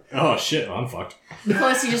Discover card. Oh shit, I'm fucked.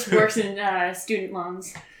 Plus, he just works in student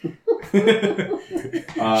loans.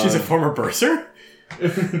 She's a former bursar?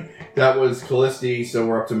 That was Callisti, so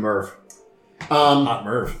we're up to Merv. Not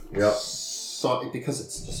Merv. Yep. So, because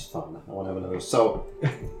it's just fun, I want to have another. So,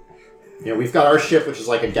 we've got our ship, which is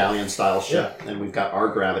like a galleon-style ship, and we've got our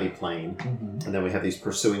gravity plane, and then we have these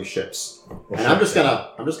pursuing ships. And I'm just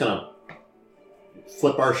gonna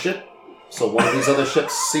flip our ship so one of these other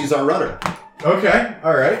ships sees our rudder. Okay,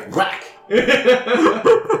 alright. Whack!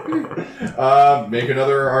 Make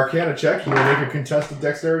another Arcana check. You will make a contested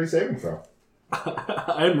dexterity saving throw.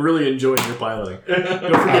 I'm really enjoying your piloting.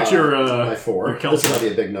 Don't forget your my 4. your This is Kelso. going to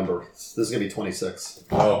be a big number. This is going to be 26.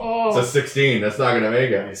 Oh, it's a 16. That's not going to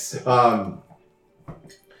make it. Nice.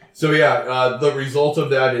 So yeah, the result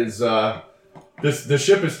of that is the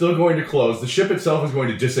ship is still going to close. The ship itself is going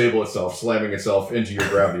to disable itself, slamming itself into your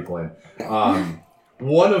gravity plane.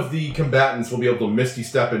 One of the combatants will be able to misty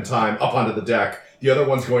step in time up onto the deck. The other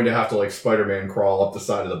one's going to have to, like Spider-Man, crawl up the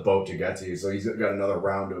side of the boat to get to you. So he's got another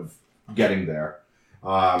round of getting there.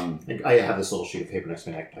 I have this little sheet of paper next to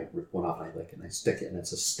me. I rip one off and I lick it and I stick it, and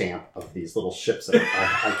it's a stamp of these little ships that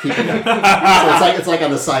I keep in there. So it's like on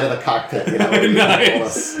the side of the cockpit.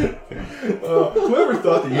 Nice. Whoever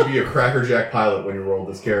thought that you'd be a crackerjack pilot when you rolled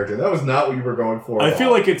this character? That was not what you were going for. I at feel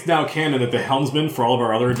all. like it's now canon that the helmsman for all of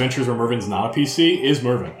our other adventures where Mervin's not a PC is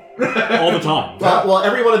Mervin. All the time. Well,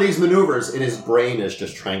 every one of these maneuvers in his brain is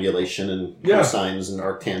just triangulation and Yeah. cosines and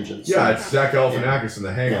arctangents. Yeah, it's Zach Galifianakis in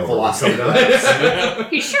The Hangover. velocity.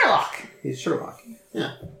 He's Sherlock. He's Sherlock.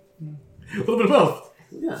 Yeah. A little bit of both.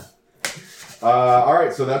 Yeah. All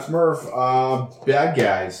right, so that's Merv. Bad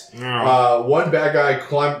guys. One bad guy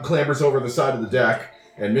clambers over the side of the deck,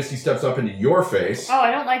 and Misty steps up into your face. Oh,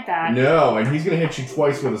 I don't like that. No, and he's going to hit you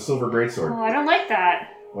twice with a silver greatsword. Oh, I don't like that.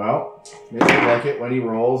 Well, maybe you like it when he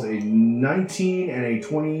rolls a 19 and a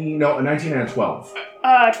 20... No, a 19 and a 12.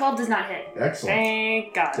 12 does not hit. Excellent.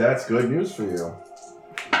 Thank God. That's good news for you.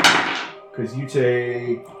 Because you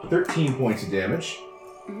take 13 points of damage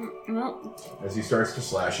Well, as he starts to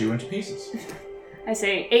slash you into pieces. I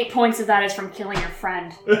say 8 points of that is from killing your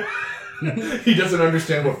friend. He doesn't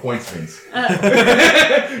understand what points means.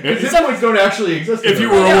 Because his points don't actually exist. If you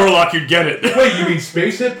were a warlock, you'd get it. Wait, you mean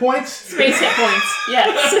space hit points? Space hit points,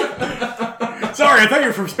 yes. Sorry, I thought you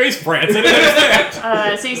were from Space France. I didn't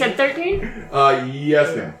understand. So you said 13?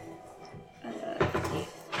 Yes, ma'am.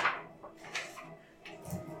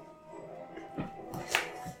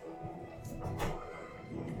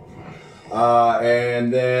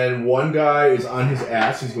 And then one guy is on his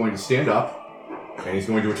ass. He's going to stand up, and he's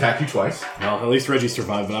going to attack you twice. Well, at least Reggie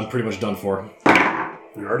survived, but I'm pretty much done for.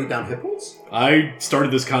 You're already down hit points? I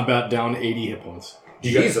started this combat down 80 hit points.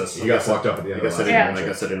 Jesus. You got fucked up at the end of the Yeah. I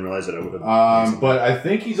guess I didn't realize it. I would have. But I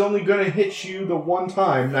think he's only going to hit you the one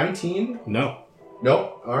time. 19? No.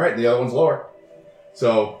 Nope. All right, the other one's lower.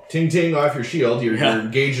 So, ting-ting off your shield. You're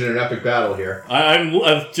engaged in an epic battle here. I'm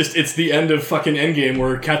just, it's the end of fucking Endgame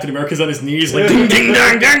where Captain America's on his knees like ding ding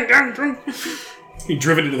dang dang dang dang. He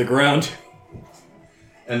driven into the ground.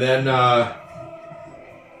 And then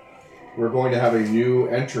we're going to have a new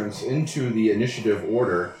entrance into the initiative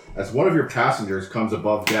order as one of your passengers comes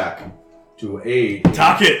above deck to aid.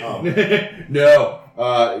 Talk it! No,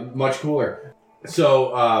 much cooler.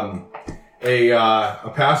 So,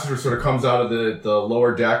 a passenger sort of comes out of the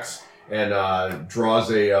lower decks and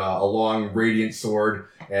draws a long radiant sword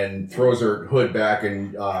and throws her hood back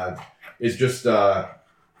and is just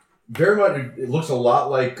very much. It looks a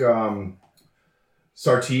lot like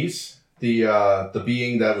Sartis, the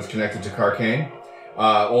being that was connected to Carcane,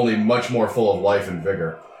 only much more full of life and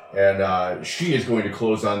vigor. And she is going to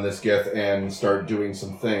close on this Gith and start doing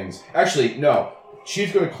some things. Actually, no,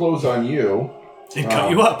 she's going to close on you. And cut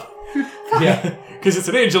you up. Yeah. Because it's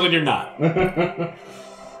an angel and you're not.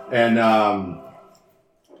 And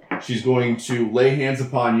she's going to lay hands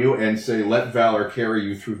upon you and say, "Let Valor carry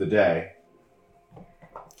you through the day."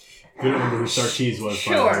 You don't remember who Sarkis was,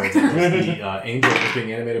 Sure. by the way. It was the angel that was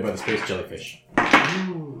being animated by the space jellyfish.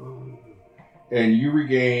 And you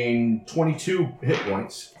regain 22 hit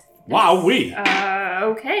points. Wow, we.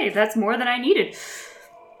 Okay, that's more than I needed.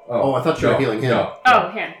 Oh, I thought you were healing him. No. Oh,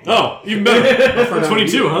 him. Oh, even better.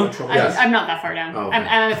 22, huh? Yes. I'm not that far down. Oh, okay.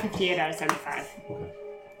 I'm at 58 out of 75. Okay.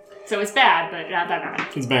 So it's bad, but not that bad.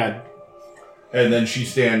 It's bad. And then she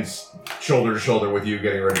stands shoulder to shoulder with you,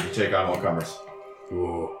 getting ready to take on all comers.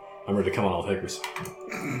 Ooh. I'm ready to come on all takers.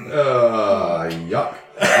 Yuck.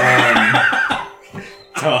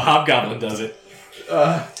 how a hobgoblin does it.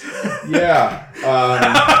 Yeah.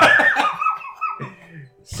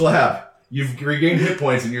 Slab, you've regained hit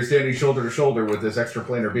points and you're standing shoulder to shoulder with this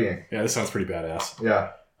extraplanar being. Yeah, this sounds pretty badass.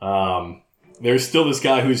 Yeah. There's still this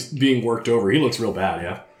guy who's being worked over. He looks real bad,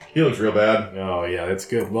 yeah? He looks real bad. Oh, yeah, that's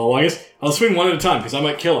good. Well, I guess I'll swing one at a time, because I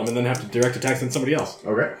might kill him and then have to direct attacks on somebody else.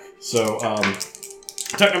 Okay. So,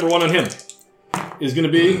 attack number 1 on him is going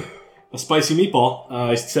to be a spicy meatball.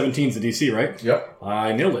 17's the DC, right? Yep.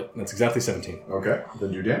 I nailed it. That's exactly 17. Okay.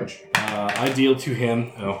 Then do damage. I deal to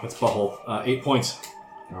him, that's butthole, 8 points.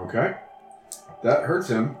 Okay. That hurts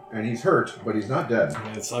him, and he's hurt, but he's not dead.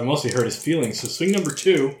 I mostly hurt his feelings. So swing number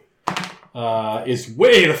 2 is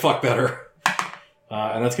way the fuck better.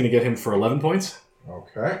 And that's going to get him for 11 points.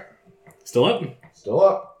 Okay. Still up? Still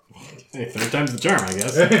up. Hey, 3 times the charm, I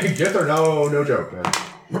guess. Get there, no joke, man.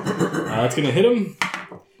 That's going to hit him.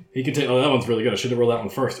 He can take... Oh, that one's really good. I should have rolled that one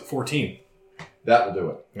first. 14. That will do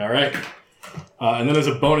it. All right. And then there's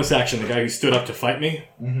a bonus action. The guy who stood up to fight me.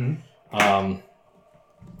 Mm-hmm. I'm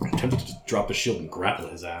tempted to just drop the shield and grapple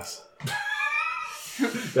his ass.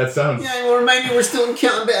 That sounds... Yeah, I will remind you we're still in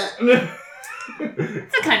combat.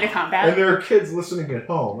 It's a kind of combat. And there are kids listening at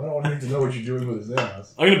home. I don't need to know what you're doing with his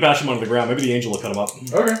ass. I'm going to bash him onto the ground. Maybe the angel will cut him up.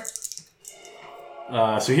 Okay.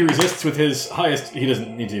 So he resists with his highest... He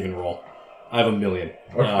doesn't need to even roll. I have 1,000,000.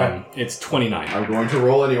 Okay. It's 29. I'm going to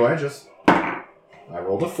roll anyway, just... I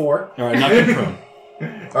rolled a 4. All right, knock him prone.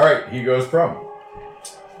 Alright, he goes prone.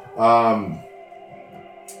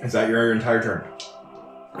 Is that your entire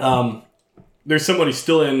turn? There's somebody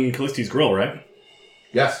still in Calliste's grill, right?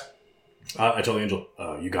 Yes. I told the angel,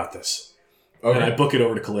 you got this. Okay. And I book it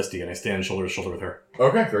over to Callisti, and I stand shoulder to shoulder with her.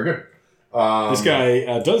 Okay, very good. This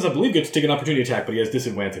guy does, I believe, get to take an opportunity attack, but he has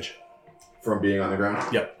disadvantage. From being on the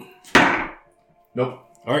ground? Yep. Nope.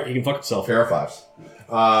 All right, he can fuck himself. Pair of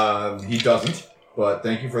 5s. He doesn't, but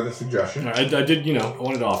thank you for the suggestion. I did, I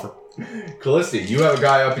wanted to offer. Callisti, you have a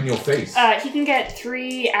guy up in your face. He can get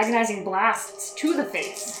 3 agonizing blasts to the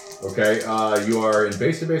face. Okay, you are in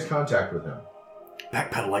base-to-base contact with him.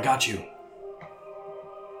 Backpedal, I got you.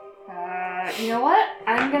 You know what?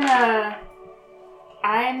 I'm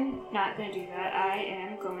not gonna do that. I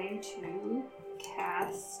am going to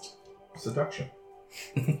cast... Seduction.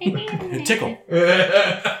 Tickle.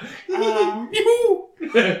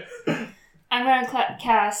 I'm gonna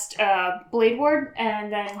cast Blade Ward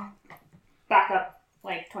and then back up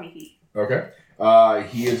like 20 feet. Okay.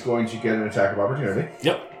 He is going to get an attack of opportunity.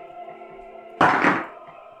 Yep.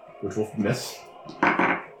 Which will miss.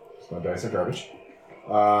 So my dice are garbage.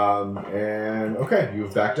 And okay,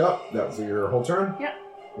 you've backed up. That was your whole turn. Yep.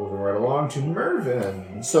 Moving right along to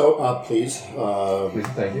Mervin. So, please, Please,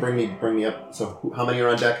 thank you. bring me up. So, how many are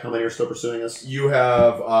on deck? How many are still pursuing us? You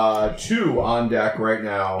have 2 on deck right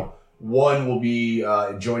now. 1 will be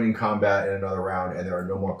joining combat in another round, and there are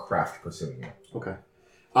no more craft pursuing you. Okay.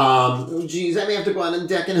 Geez, I may have to go on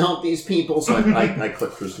deck and help these people. So I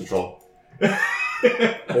click cruise control,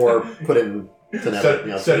 or put it in.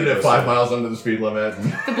 Set it at 5 miles under the speed limit.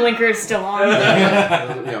 The blinker is still on.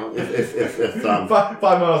 If 5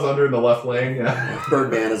 miles under in the left lane. Yeah.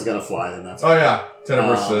 Birdman is gonna fly, then that's. Oh yeah.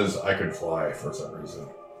 Tenebrous says I could fly for some reason.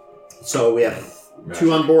 So we have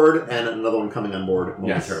 2 on board and another one coming on board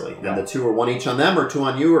momentarily. Yes. And the 2 are 1 each on them, or 2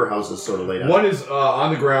 on you, or how's this sort of laid out? 1 is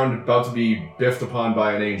on the ground, about to be biffed upon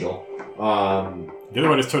by an angel. The other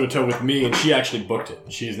one is toe-to-toe with me, and she actually booked it.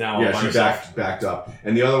 She is now Yeah, by she herself. backed up.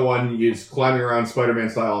 And the other one is climbing around Spider-Man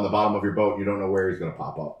style on the bottom of your boat. You don't know where he's going to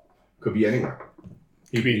pop up. Could be anywhere.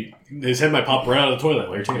 His head might pop right out of the toilet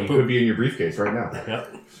while you're taking a He poop. could be in your briefcase right now.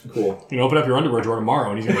 Yep. Cool. You can open up your underwear drawer tomorrow,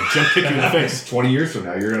 and he's going to jump kick you in the face. 20 years from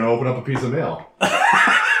now, you're going to open up a piece of mail.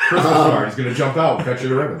 Christmas card. He's going to jump out and cut you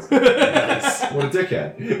the ribbons. Nice. What a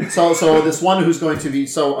dickhead. So this one who's going to be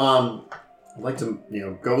I'd like to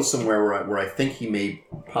go somewhere where I think he may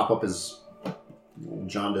pop up his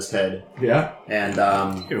jaundiced head, Yeah? and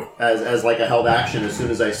Ew. as like a held action, as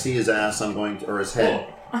soon as I see his ass, I'm going to, or his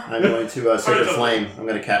head, I'm going to Sacred Flame. I'm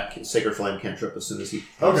going to Sacred Flame cantrip as soon as he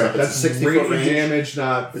pops Okay, up. It's that's a 60 foot radiant range. damage,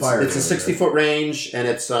 not fire It's a damage, 60 foot range, and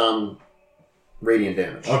it's radiant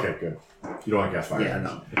damage. right? Okay, good. You don't want to cast fire Yeah,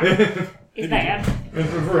 damage. no. It's bad. It's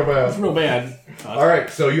real bad. It's real bad. Alright,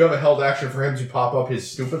 so you have a held action for him to pop up his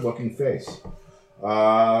stupid looking face.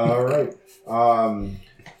 Alright.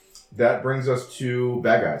 That brings us to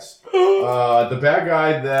bad guys. The bad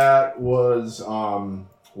guy that was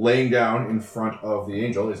laying down in front of the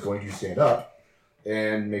angel is going to stand up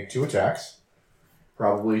and make 2 attacks.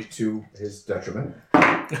 Probably to his detriment.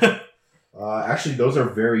 Actually, those are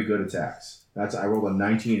very good attacks. I rolled a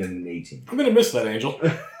 19 and an 18. I'm going to miss that, Angel.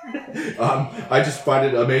 I just find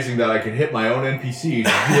it amazing that I can hit my own NPCs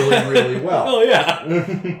really, really well. Oh, yeah.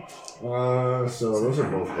 So those are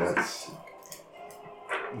both hits.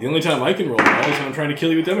 The only time I can roll well is when I'm trying to kill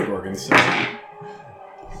you with Demogorgons. So.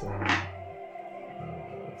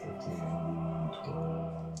 15,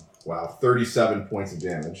 12. Wow, 37 points of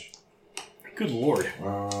damage. Good lord.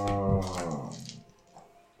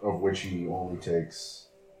 Of which he only takes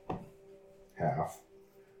half.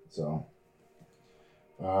 So,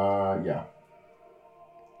 yeah.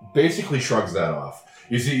 Basically shrugs that off.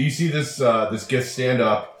 You see this this gift stand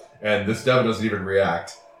up, and this devil doesn't even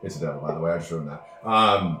react. It's a devil, by the way. I just showed him that.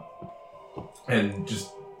 And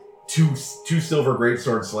just two silver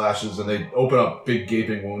greatsword slashes, and they open up big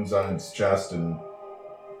gaping wounds on its chest, and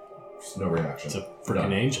just no reaction. It's a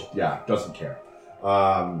freaking angel. Yeah, doesn't care.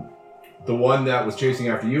 The one that was chasing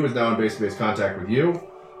after you is now in base-to-base contact with you.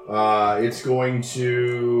 It's going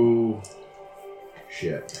to...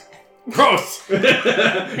 Shit. Gross!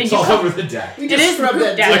 It's all over the deck. It is the poop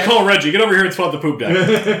I deck. call Reggie. Get over here and swap the poop deck.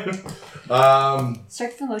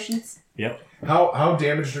 Start the motions. Yep. How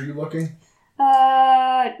damaged are you looking?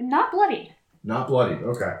 Not bloodied. Not bloodied.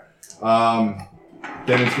 Okay.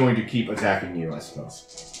 Then it's going to keep attacking you, I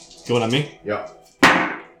suppose. Going on me? Yep.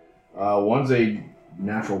 One's a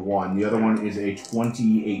natural 1. The other one is a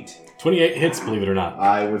 28. 28 hits, believe it or not.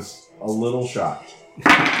 I was a little shocked.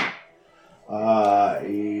 8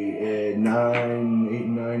 and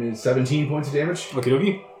 9 is 17 points of damage. Okie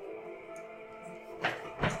dokie.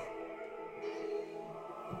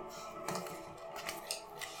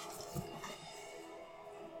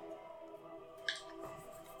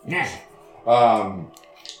 Yeah.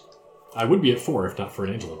 I would be at 4 if not for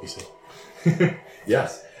an angel, obviously.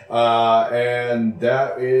 Yes. And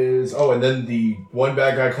that is... Oh, and then the one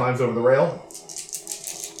bad guy climbs over the rail.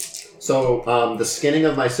 So, the skinning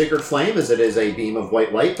of my sacred flame is it is a beam of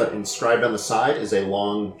white light, but inscribed on the side is a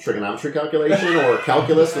long trigonometry calculation or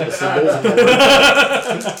calculus with the symbols.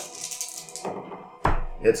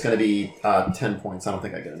 It's going to be 10 points. I don't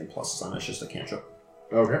think I get any pluses on it. It's just a cantrip.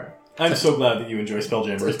 Okay. I'm so glad that you enjoy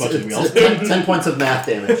Spelljammer as much as we all It's do. 10 points of math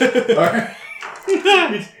damage. All right.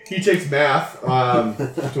 he takes math to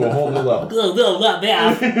a whole new level.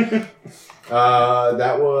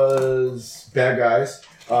 That was bad guys.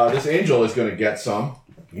 This angel is going to get some.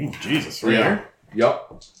 Ooh, Jesus, right here?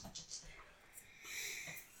 Yep.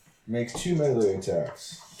 Makes 2 melee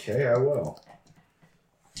attacks. Okay, I will.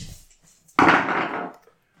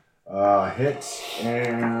 Hit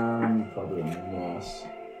and probably a miss.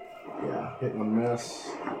 Yeah, hit and a miss.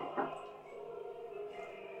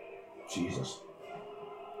 Jesus.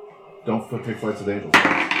 Don't pick fights with angels.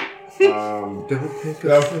 Don't pick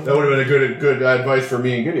that would have been a good advice for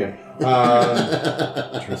me and Gideon.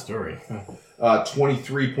 True story.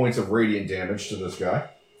 23 points of radiant damage to this guy.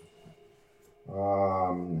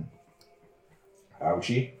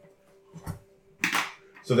 Ouchie.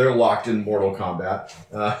 So they're locked in Mortal Kombat.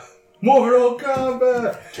 Mortal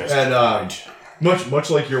Kombat! Just and much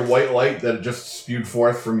like your white light that just spewed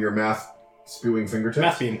forth from your math spewing fingertips.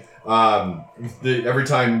 Math beam. Every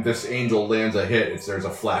time this angel lands a hit, there's a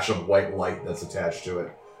flash of white light that's attached to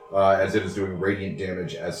it, as it is doing radiant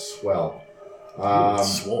damage as well.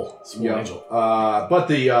 Swole Yeah. angel. But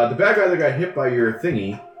the bad guy that got hit by your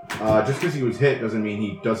thingy, just because he was hit doesn't mean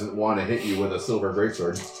he doesn't want to hit you with a silver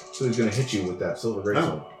greatsword. So he's going to hit you with that silver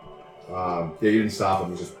greatsword. Yeah, you didn't stop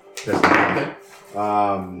him. You just pissed him off. Okay.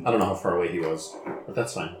 I don't know how far away he was, but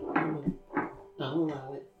that's fine. I'll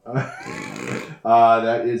allow it.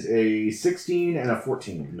 That is a 16 and a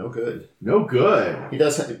 14. No good. No good. He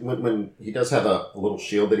does when he does have a little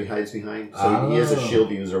shield that he hides behind. So he is a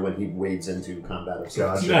shield user when he wades into combat of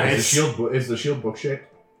sorts. Gotcha. Nice. Is the shield book shaped?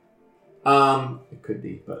 It could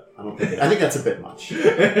be, but I don't think. I think that's a bit much.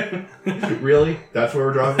 Really? That's where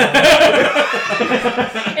we're drawing.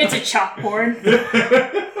 It's a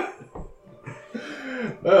chalkboard.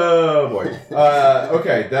 Oh boy.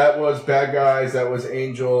 Okay, that was bad guys. That was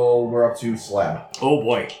Angel. We're up to Slab. Oh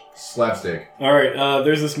boy. Slapstick. Alright,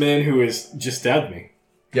 there's this man who has just stabbed me.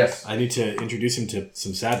 Yes. I need to introduce him to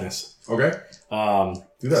some sadness. Okay.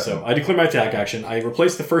 Do that. So I declare my attack action. I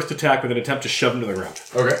replace the first attack with an attempt to shove him to the ground.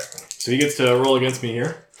 Okay. So he gets to roll against me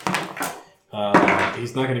here.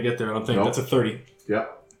 He's not going to get there, I don't think. Nope. That's a 30.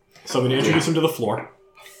 Yep. So I'm going to introduce him to the floor.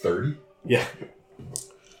 30. Yeah.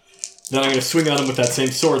 Then I'm going to swing on him with that same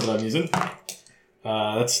sword that I'm using.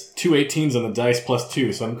 That's 2 18s on the dice plus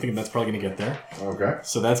 2, so I'm thinking that's probably going to get there. Okay.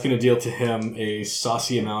 So that's going to deal to him a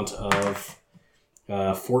saucy amount of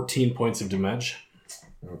 14 points of damage.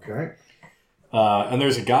 Okay. And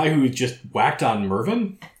there's a guy who just whacked on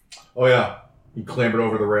Mervin. Oh yeah. He clambered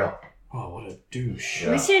over the rail. Oh, what a douche.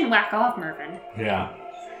 At least you didn't whack off, Mervin. Yeah.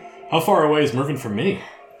 How far away is Mervin from me?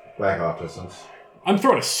 Whack off distance. I'm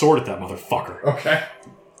throwing a sword at that motherfucker. Okay.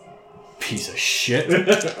 Piece of shit.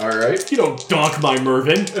 Alright. You don't donk my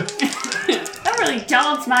Mervin. That really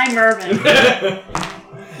donks my Mervin.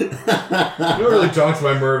 You don't really talk to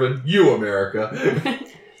my Mervin. You, America.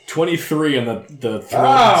 23 on the thrown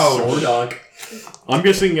Ouch. sword. Dunk. I'm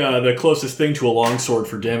guessing the closest thing to a longsword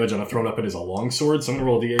for damage on a thrown up it is a longsword, so I'm going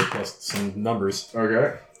to roll a d8 plus some numbers.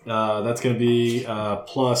 Okay. That's going to be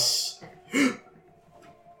plus...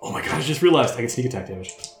 Oh my god, I just realized I can sneak attack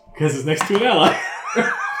damage. Because it's next to an ally.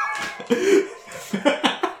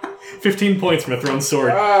 15 points from a thrown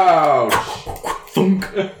sword. Ouch. Thunk.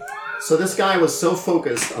 So this guy was so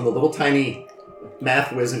focused on the little tiny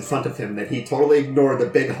math whiz in front of him that he totally ignored the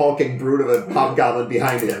big hulking brute of a hobgoblin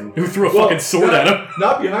behind him. Who threw a fucking sword at him.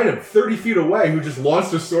 Not behind him, 30 feet away, who just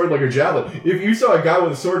launched a sword like a javelin. If you saw a guy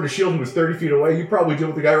with a sword and a shield who was 30 feet away, you'd probably deal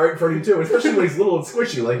with the guy right in front of you too. Especially when he's little and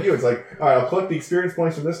squishy like you. It's like, alright, I'll collect the experience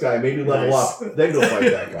points from this guy and maybe level Nice. up. Then go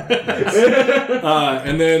fight that guy.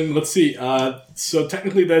 And then, let's see. So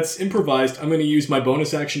technically that's improvised. I'm going to use my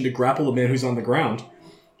bonus action to grapple the man who's on the ground.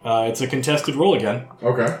 It's a contested roll again.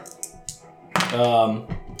 Okay.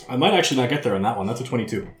 I might actually not get there on that one. That's a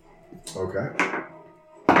 22. Okay.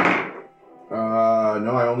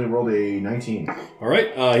 No, I only rolled a 19. All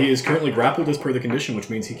right. He is currently grappled as per the condition, which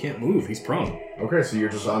means he can't move. He's prone. Okay, so you're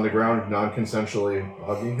just on the ground, non-consensually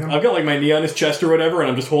hugging him? I've got like my knee on his chest or whatever, and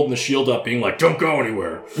I'm just holding the shield up, being like, "Don't go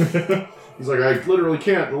anywhere." He's like, I literally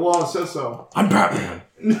can't. The law says so. I'm Batman.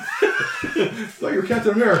 Thought you were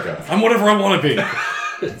Captain America. I'm whatever I want to be.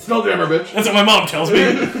 Spell jammer, bitch. That's what my mom tells me.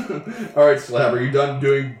 Alright, Slab, are you done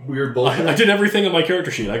doing weird bullshit? I did everything on my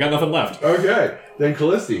character sheet. I got nothing left. Okay, then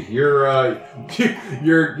Callisti, your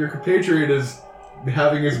compatriot is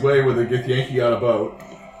having his way with a Githyanki on a boat.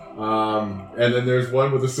 And then there's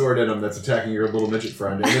one with a sword in him that's attacking your little midget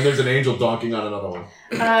friend. And then there's an angel donking on another one.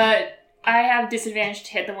 I have disadvantage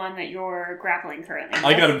to hit the one that you're grappling currently.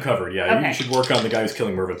 I got him covered, yeah. Okay. You should work on the guy who's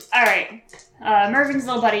killing Mervin. Alright. Mervin's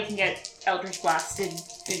little buddy can get Eldritch Blasted.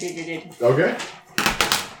 Okay.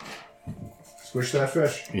 Squish that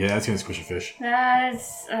fish. Yeah, that's going to squish a fish.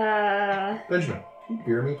 That's, Benjamin,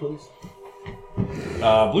 beer me, please.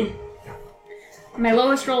 Blue. my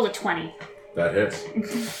lowest roll is a 20. That hits.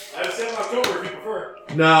 I have Sam October if you prefer.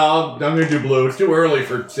 No, I'm going to do blue. It's too early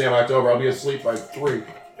for Sam October. I'll be asleep by 3.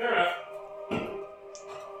 Fair enough.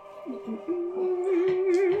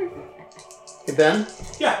 Hey, Ben,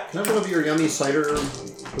 Yeah. can I have one of your yummy cider?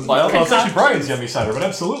 Well, it's actually Brian's yummy cider, but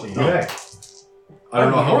absolutely. No. Okay. I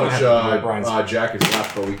don't know how I'm more than happy with Brian's. much Jack is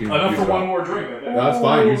left, but we can Enough use for it one up. more drink. I think. No, that's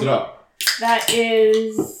fine. Use it up. That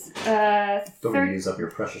is, Don't use up your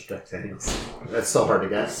precious Jack Daniels. That's so hard to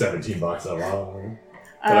get. $17 a bottle.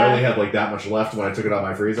 But I only had like that much left when I took it out of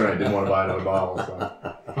my freezer, and I didn't want to buy another bottle.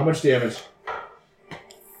 So. How much damage?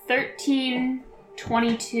 13,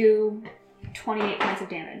 22, 28 points of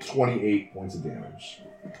damage. 28 points of damage.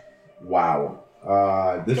 Wow.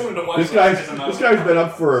 This Coming to one guy's side, this guy's been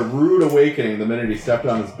up for a rude awakening the minute he stepped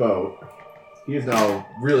on his boat. He is now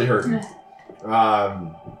really hurting.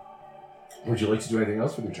 Would you like to do anything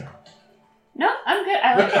else with your turn? No, I'm good.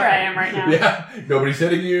 I like where I am right now. Yeah, nobody's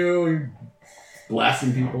hitting you. You're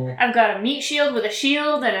blasting people. I've got a meat shield with a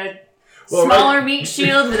shield and a Well, smaller meat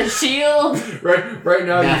shield with a shield. Right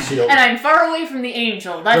now, Math shield. And I'm far away from the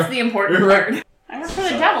angel. That's the important Right. part. I work for the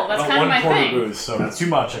devil. That's kind of my quarter thing. booze, so it's too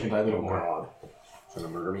much. I can dilute it more. God. Trying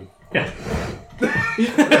to murder me. Yeah.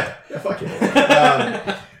 yeah, fuck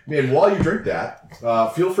it. Man, while you drink that,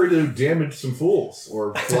 feel free to damage some fools,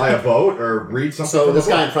 or fly a boat, or read something. So from this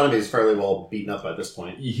the book. guy in front of me is fairly well beaten up by this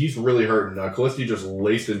point. He's really hurting. Callisti just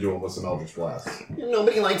laced into him with some Eldritch Blast.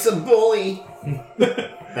 Nobody likes a bully.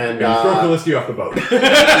 And Throw Callisti off the boat.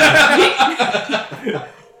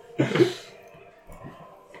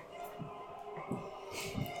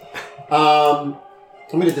 I'm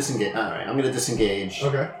gonna disengage. All right, I'm gonna disengage.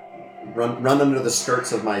 Okay. Run under the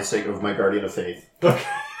skirts of my guardian of faith,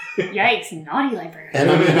 Yikes, naughty librarian.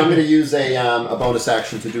 and I'm gonna use a bonus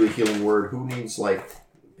action to do a healing word. Who needs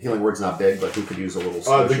healing word's not big, but who could use a little?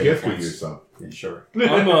 The shade gift of could points? use some. Yeah, sure.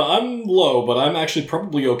 I'm low, but I'm actually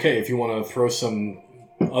probably okay if you want to throw some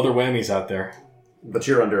other whammies out there. But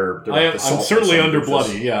you're under. I'm certainly on under doofus.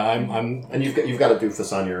 bloody. Yeah, I'm. And you've got a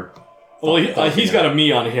doofus on your. Well, he's got a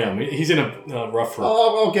me on him. He's in a rough rope.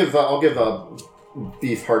 I'll give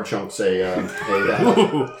beef hard chunks a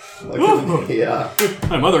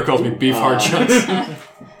My mother calls me beef hard chunks.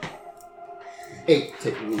 8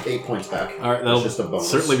 points back. All right, That's that'll just a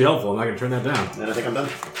bonus. certainly be helpful. I'm not going to turn that down. And I think I'm done.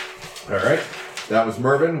 All right. That was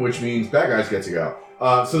Mervin, which means Bad Guys get to go.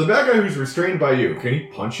 So the bad guy who's restrained by you, can he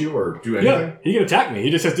punch you or do anything? Yeah, he can attack me. He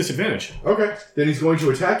just has disadvantage. Okay. Then he's going to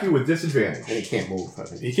attack you with disadvantage. And he can't move. I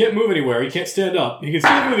think. He can't move anywhere. He can't stand up. He can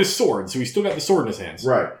still move with his sword, so he's still got the sword in his hands.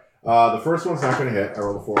 Right. The first one's not going to hit. I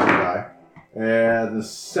rolled a 4 on the die. And the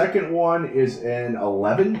second one is an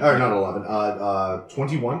 11. Or not 11.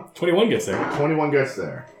 21. 21 gets there. 21 gets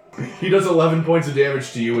there. He does 11 points of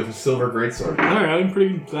damage to you with a silver greatsword. All right, I'm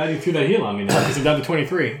pretty glad you threw that heal on me now because I'm down to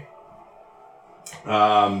 23.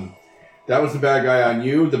 That was the bad guy on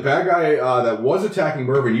you. The bad guy that was attacking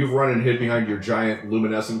Mervyn, you've run and hid behind your giant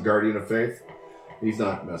luminescent guardian of faith. He's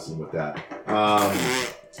not messing with that.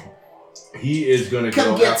 He is going to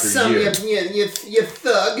go after some, you. you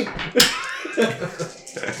thug.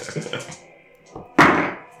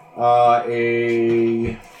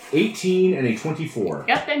 A 18 and a 24.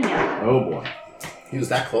 Yep, and yeah. Oh boy. He was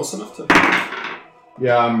that close enough to...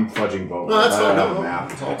 Yeah, I'm fudging both. No, that's I don't fine. have No, a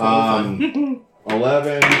map. it's all totally fine.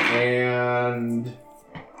 11 and...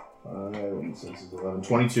 11,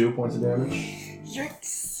 22 points of damage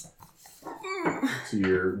Yikes. to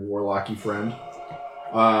your warlocky friend.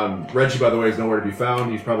 Reggie, by the way, is nowhere to be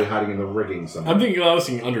found. He's probably hiding in the rigging somewhere. I'm thinking I was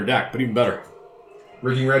thinking under deck, but even better.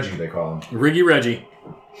 Rigging Reggie, they call him. Riggy Reggie.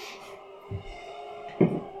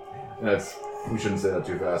 We shouldn't say that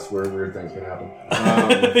too fast. Weird things can happen.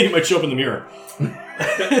 He might show up in the mirror.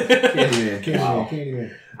 Candyman.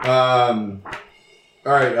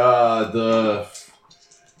 All right.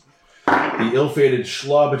 The ill-fated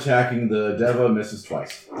schlub attacking the Deva misses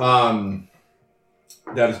twice.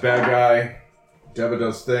 That is bad guy. Deva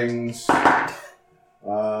does things. Deva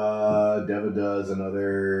does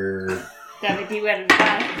another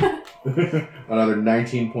another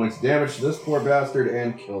 19 points of damage to this poor bastard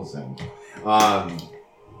and kills him.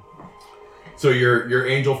 So your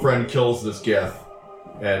angel friend kills this Gith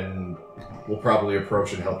and will probably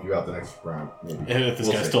approach and help you out the next round. Maybe. And if this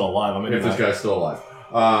We'll guy's see. still alive, I'm in If this guy's still alive.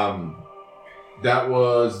 That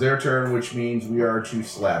was their turn, which means we are to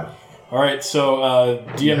slab. All right, so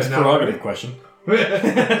DM's now prerogative already? question.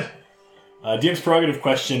 DM's prerogative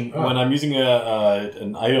question, when I'm using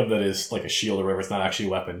an item that is like a shield or whatever, it's not actually a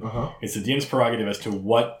weapon. It's the DM's prerogative as to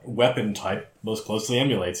what weapon type most closely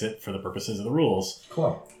emulates it for the purposes of the rules.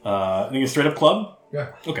 Club. I think it's straight up club?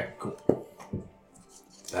 Yeah. Okay, cool.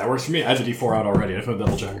 That works for me. I have the D4 out already. I just want to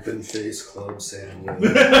double check. Open face club sand.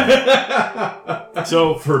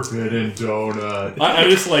 So, Forbidden donut. I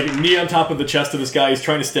just like knee on top of the chest of this guy. He's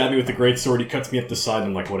trying to stab me with the great sword. He cuts me up the side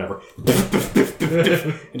and I'm like, whatever.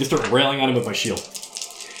 And just start railing on him with my shield.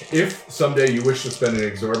 If someday you wish to spend an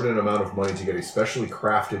exorbitant amount of money to get a specially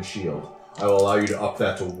crafted shield, I will allow you to up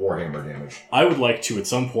that to Warhammer damage. I would like to, at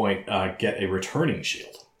some point, get a returning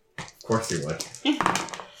shield. Of course you would.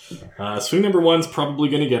 Swing number 1's probably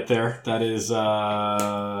going to get there. That is,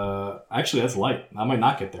 actually, that's light. I might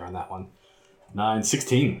not get there on that one. 9,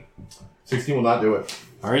 16. 16 will not do it.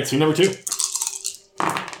 All right, swing number 2.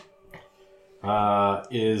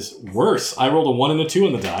 Is worse. I rolled a 1 and a 2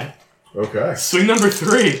 on the die. Okay. Swing number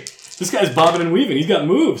 3. This guy's bobbing and weaving. He's got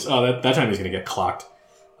moves. Oh, that time he's going to get clocked.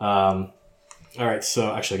 All right,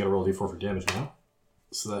 so actually I got to roll a d4 for damage now.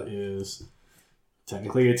 So that is...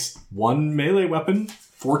 Technically, it's 1 melee weapon,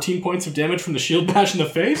 14 points of damage from the shield bash in the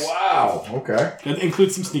face. Wow. Okay. That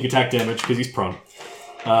includes some sneak attack damage because he's prone.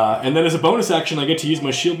 And then as a bonus action, I get to use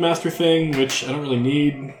my shield master thing, which I don't really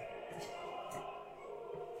need.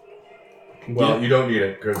 Well, Yeah. you don't need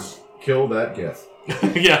it, because kill that Gith.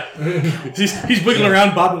 Yeah. He's wiggling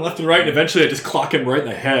around, bobbing left and right, and eventually I just clock him right in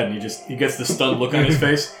the head, and he gets the stunned look on his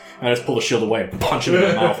face, and I just pull the shield away and punch him in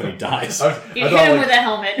the mouth, and he dies. You hit him with a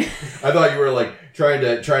helmet. I thought you were like trying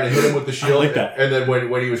to hit him with the shield, I like that. and then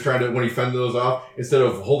when he fended those off, instead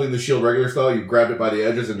of holding the shield regular style, you grabbed it by the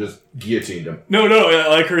edges and just guillotined him. No, I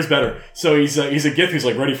like hers better. So he's a Gith who's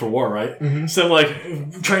like ready for war, right? Mm-hmm. So I'm like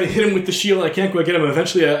trying to hit him with the shield, and I can't quite get him, and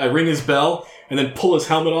eventually I ring his bell, and then pull his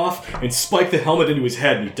helmet off, and spike the helmet into his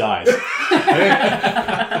head, and he dies.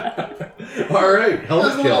 All right, helmet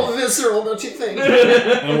That's a little kill. visceral, don't you think?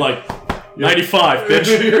 And I'm like, 95,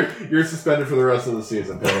 bitch. You're suspended for the rest of the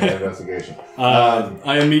season pending the investigation.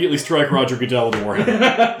 I immediately strike Roger Goodell with a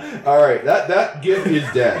warhammer. All right, that Gith is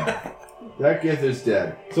dead. That Gith is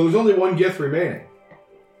dead. So there's only one Gith remaining.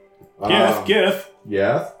 Gith.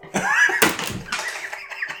 Yeah.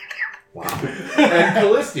 Wow. And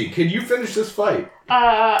Callisti, can you finish this fight?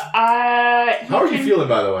 How are you feeling,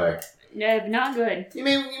 by the way? Not good. You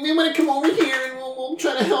may want to come over here and we'll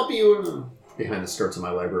try to help you. Behind the skirts of my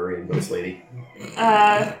librarian ghost lady.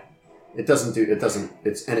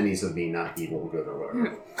 It's enemies of me, not evil, good, or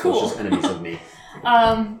whatever. Cool. So it's just enemies of me.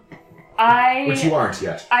 Which you aren't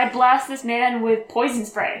yet. I blast this man with poison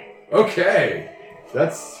spray. Okay.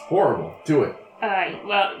 That's horrible. Do it.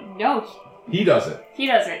 Well, no. He does it. He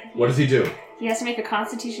does it. What does he do? He has to make a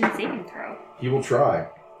Constitution saving throw. He will try.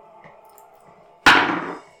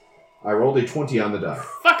 I rolled a 20 on the die.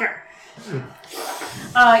 Fucker.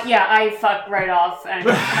 Yeah, I fuck right off and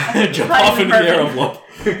Jump off into the air envelope.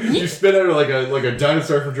 You spin out like a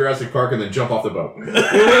dinosaur from Jurassic Park and then jump off the boat.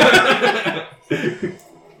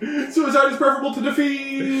 Suicide is preferable to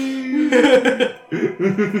defeat.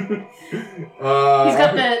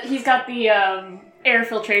 He's got the air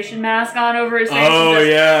filtration mask on over his face. Oh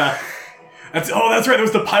yeah. That's right. There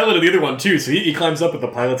was the pilot of the other one too. So he climbs up with the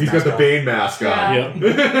pilot's He's mask got the Bane mask on. Yeah.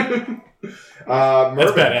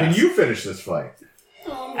 Mervin, badass. can you finish this fight?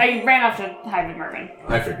 I ran off to hide with Mervin.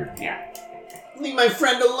 I figured. Yeah. Leave my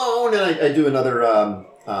friend alone, and I do another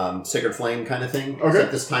Sacred Flame kind of thing. Okay.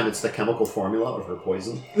 Except this time it's the chemical formula of her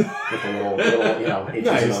poison. With the little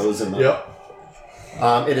H's and O's in them. Yep.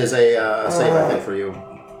 It is a save, I think, for you.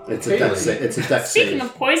 It's a dex save. It's a dex Speaking save.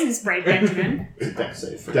 of poison spray, Benjamin. It's a dex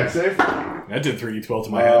save for Dex save? That did 3d12 to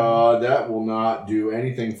my head. That will not do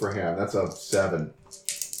anything for him. That's a 7.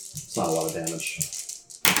 It's not a lot of damage.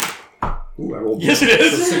 Ooh, I rolled Yes, it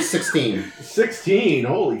is. 16. 16.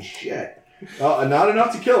 Holy shit. Not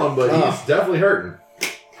enough to kill him, but he's definitely hurting.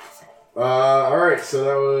 Alright, so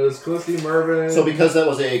that was Callisti, Mervin. So because that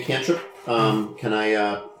was a cantrip, can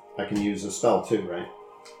I can use a spell too, right?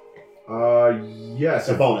 Yes. It's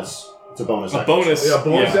a bonus. It's a bonus. A action. bonus. Yeah,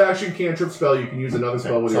 bonus Yeah. action cantrip spell. You can use another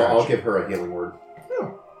spell Okay, with so your I'll action. give her a healing word.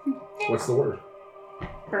 What's the word?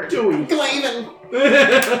 Bird. Dewey. Glaven!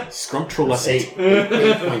 Scrumptulescent.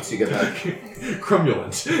 8 points you get back.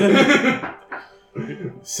 Crumulent.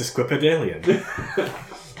 Sesquipedalian.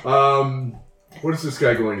 What is this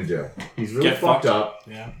guy going to do? He's really Get fucked fucked. up.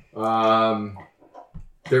 Yeah.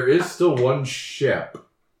 There is still one ship.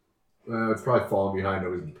 It's probably falling behind.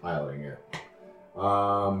 Nobody's been piloting it.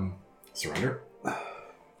 Surrender.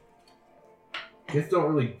 Gith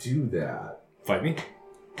don't really do that. Fight me.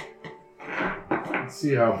 Let's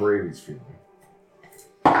see how brave he's feeling.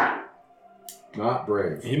 Not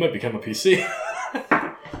brave. He might become a PC.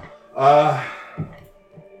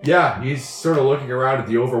 Yeah, he's sort of looking around at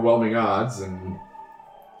the overwhelming odds and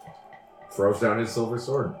throws down his silver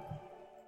sword.